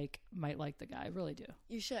if I might like the guy. I really do.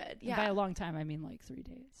 You should. Yeah. And by a long time, I mean like 3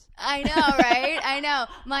 days. I know, right? I know.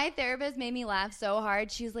 My therapist made me laugh so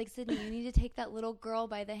hard. She was like, Sydney, you need to take that little girl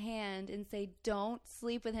by the hand and say, don't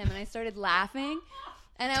sleep with him. And I started laughing.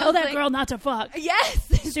 And Tell that girl not to fuck. Yes.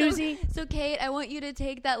 Susie. So, Kate, I want you to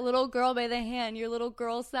take that little girl by the hand, your little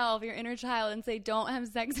girl self, your inner child, and say, don't have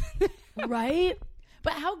sex with him. Right?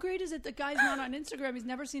 But how great is it the guy's not on Instagram? He's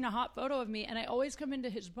never seen a hot photo of me. And I always come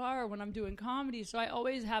into his bar when I'm doing comedy. So I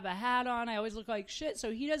always have a hat on. I always look like shit.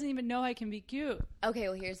 So he doesn't even know I can be cute. Okay,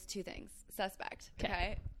 well, here's 2 things. Suspect.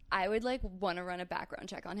 Okay. I would want to run a background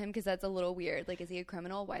check on him because that's a little weird. Like, is he a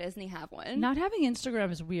criminal? Why doesn't he have one? Not having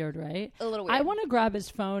Instagram is weird, right? A little weird. I want to grab his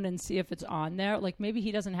phone and see if it's on there. Like, maybe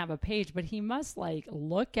he doesn't have a page, but he must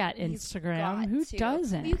look at Instagram. Who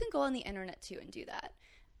doesn't? Well, you can go on the internet too and do that.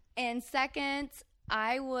 And second,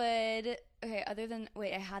 I would. Okay, I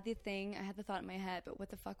had the thought in my head, but what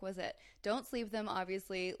the fuck was it? Don't sleep with them,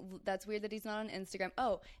 obviously. That's weird that he's not on Instagram.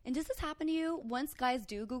 Oh, and does this happen to you? Once guys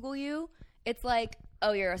do Google you, it's like,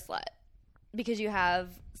 oh, you're a slut. Because you have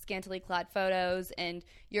scantily clad photos and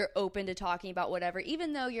you're open to talking about whatever,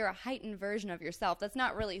 even though you're a heightened version of yourself. That's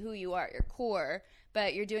not really who you are at your core,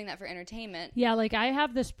 but you're doing that for entertainment. Yeah, like I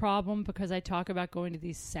have this problem because I talk about going to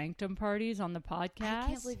these sanctum parties on the podcast. I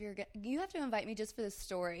can't believe you have to invite me just for this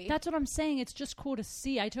story. That's what I'm saying. It's just cool to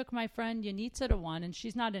see. I took my friend Yanitza to one, and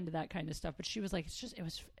she's not into that kind of stuff, but she was like, it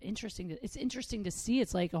was interesting. It's interesting to see.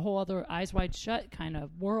 It's like a whole other Eyes Wide Shut kind of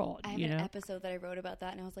world. I have an episode that I wrote about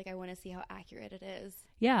that, and I was like, I want to see how accurate it is.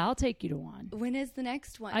 Yeah, I'll take you to one. When is the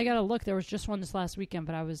next one? I gotta look. There was just one this last weekend,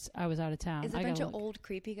 but I was out of town. Is it a bunch of old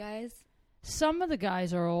creepy guys? Some of the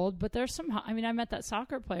guys are old, but there's some. I mean, I met that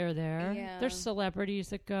soccer player there. Yeah. There's celebrities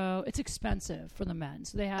that go. It's expensive for the men,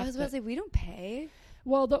 so they have. I was about to say we don't pay.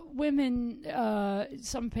 Well, the women,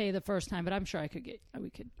 some pay the first time, but I'm sure we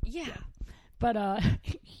could. Yeah. But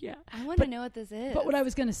yeah. I want to know what this is. But what I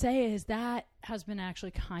was going to say is that has been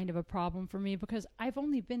actually kind of a problem for me because I've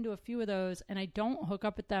only been to a few of those and I don't hook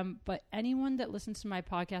up with them. But anyone that listens to my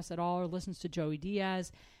podcast at all or listens to Joey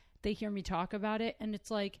Diaz, they hear me talk about it, and it's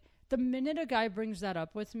like. The minute a guy brings that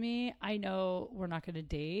up with me, I know we're not going to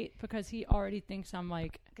date because he already thinks I'm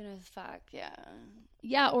like... Gonna fuck, yeah.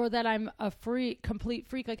 Yeah, or that I'm a complete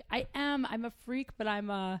freak. Like, I'm a freak, but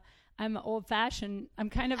I'm old-fashioned. I'm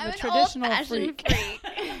kind of a traditional freak.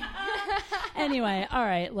 Anyway, all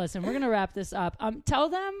right, listen, we're going to wrap this up. Tell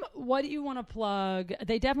them what you want to plug.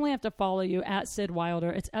 They definitely have to follow you at Syd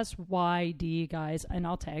Wilder. It's SYD, guys, and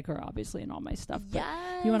I'll tag her, obviously, in all my stuff.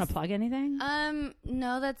 Yes. You want to plug anything?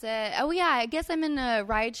 No, that's it. Oh, yeah, I guess I'm in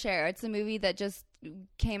Rideshare. It's a movie that just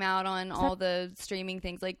came out on all the streaming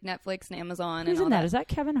things like Netflix and Amazon. Who's and all in that? Is that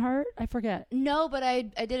Kevin Hart? I forget. No, but I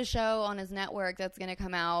did a show on his network that's going to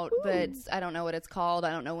come out, but I don't know what it's called.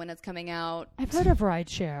 I don't know when it's coming out. I've heard of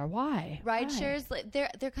Rideshare. Why? Rideshare's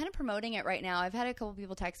they're kind of promoting it right now. I've had a couple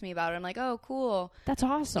people text me about it. I'm like, oh, cool. That's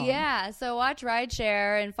awesome. Yeah, so watch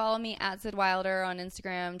Rideshare and follow me at Syd Wilder on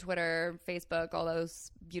Instagram, Twitter, Facebook, all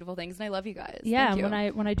those beautiful things. And I love you guys. Yeah,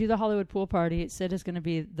 and when I do the Hollywood pool party, Syd is going to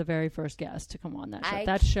be the very first guest to come on on that show. I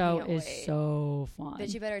That show can't is wait. so fun.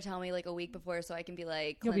 But you better tell me like a week before so I can be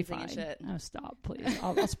like You'll be cleansing fine. and shit. Oh, stop, please.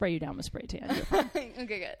 I'll spray you down with spray tan. You're fine. Okay,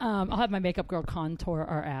 good. I'll have my makeup girl contour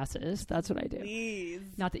our asses. That's what I do. Please.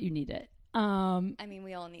 Not that you need it. I mean,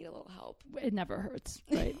 we all need a little help. It never hurts,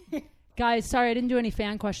 right? Guys, sorry I didn't do any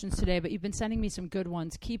fan questions today, but you've been sending me some good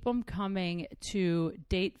ones. Keep them coming to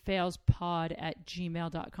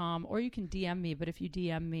datefailspod@gmail.com, or you can DM me. But if you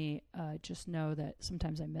DM me, just know that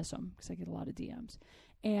sometimes I miss them because I get a lot of DMs.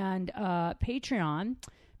 And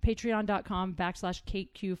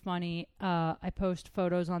patreon.com/KateQFunny. I post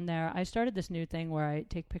photos on there. I started this new thing where I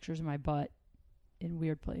take pictures of my butt in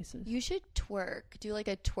weird places. You should twerk. Do like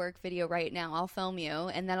a twerk video right now. I'll film you,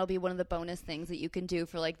 and that'll be one of the bonus things that you can do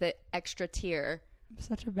for like the extra tier. I'm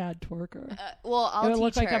such a bad twerker. Well, I'll It'll teach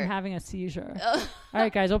look like her. I'm having a seizure. All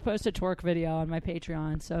right, guys, I'll post a twerk video on my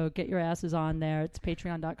Patreon, so get your asses on there. It's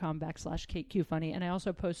patreon.com/KateQFunny, and I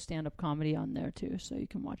also post stand-up comedy on there too, so you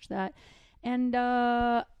can watch that. And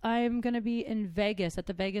I'm going to be in Vegas at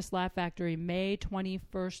the Vegas Laugh Factory May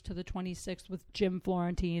 21st to the 26th with Jim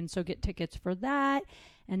Florentine. So get tickets for that.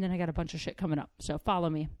 And then I got a bunch of shit coming up. So follow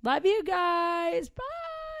me. Love you guys.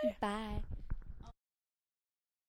 Bye. Bye.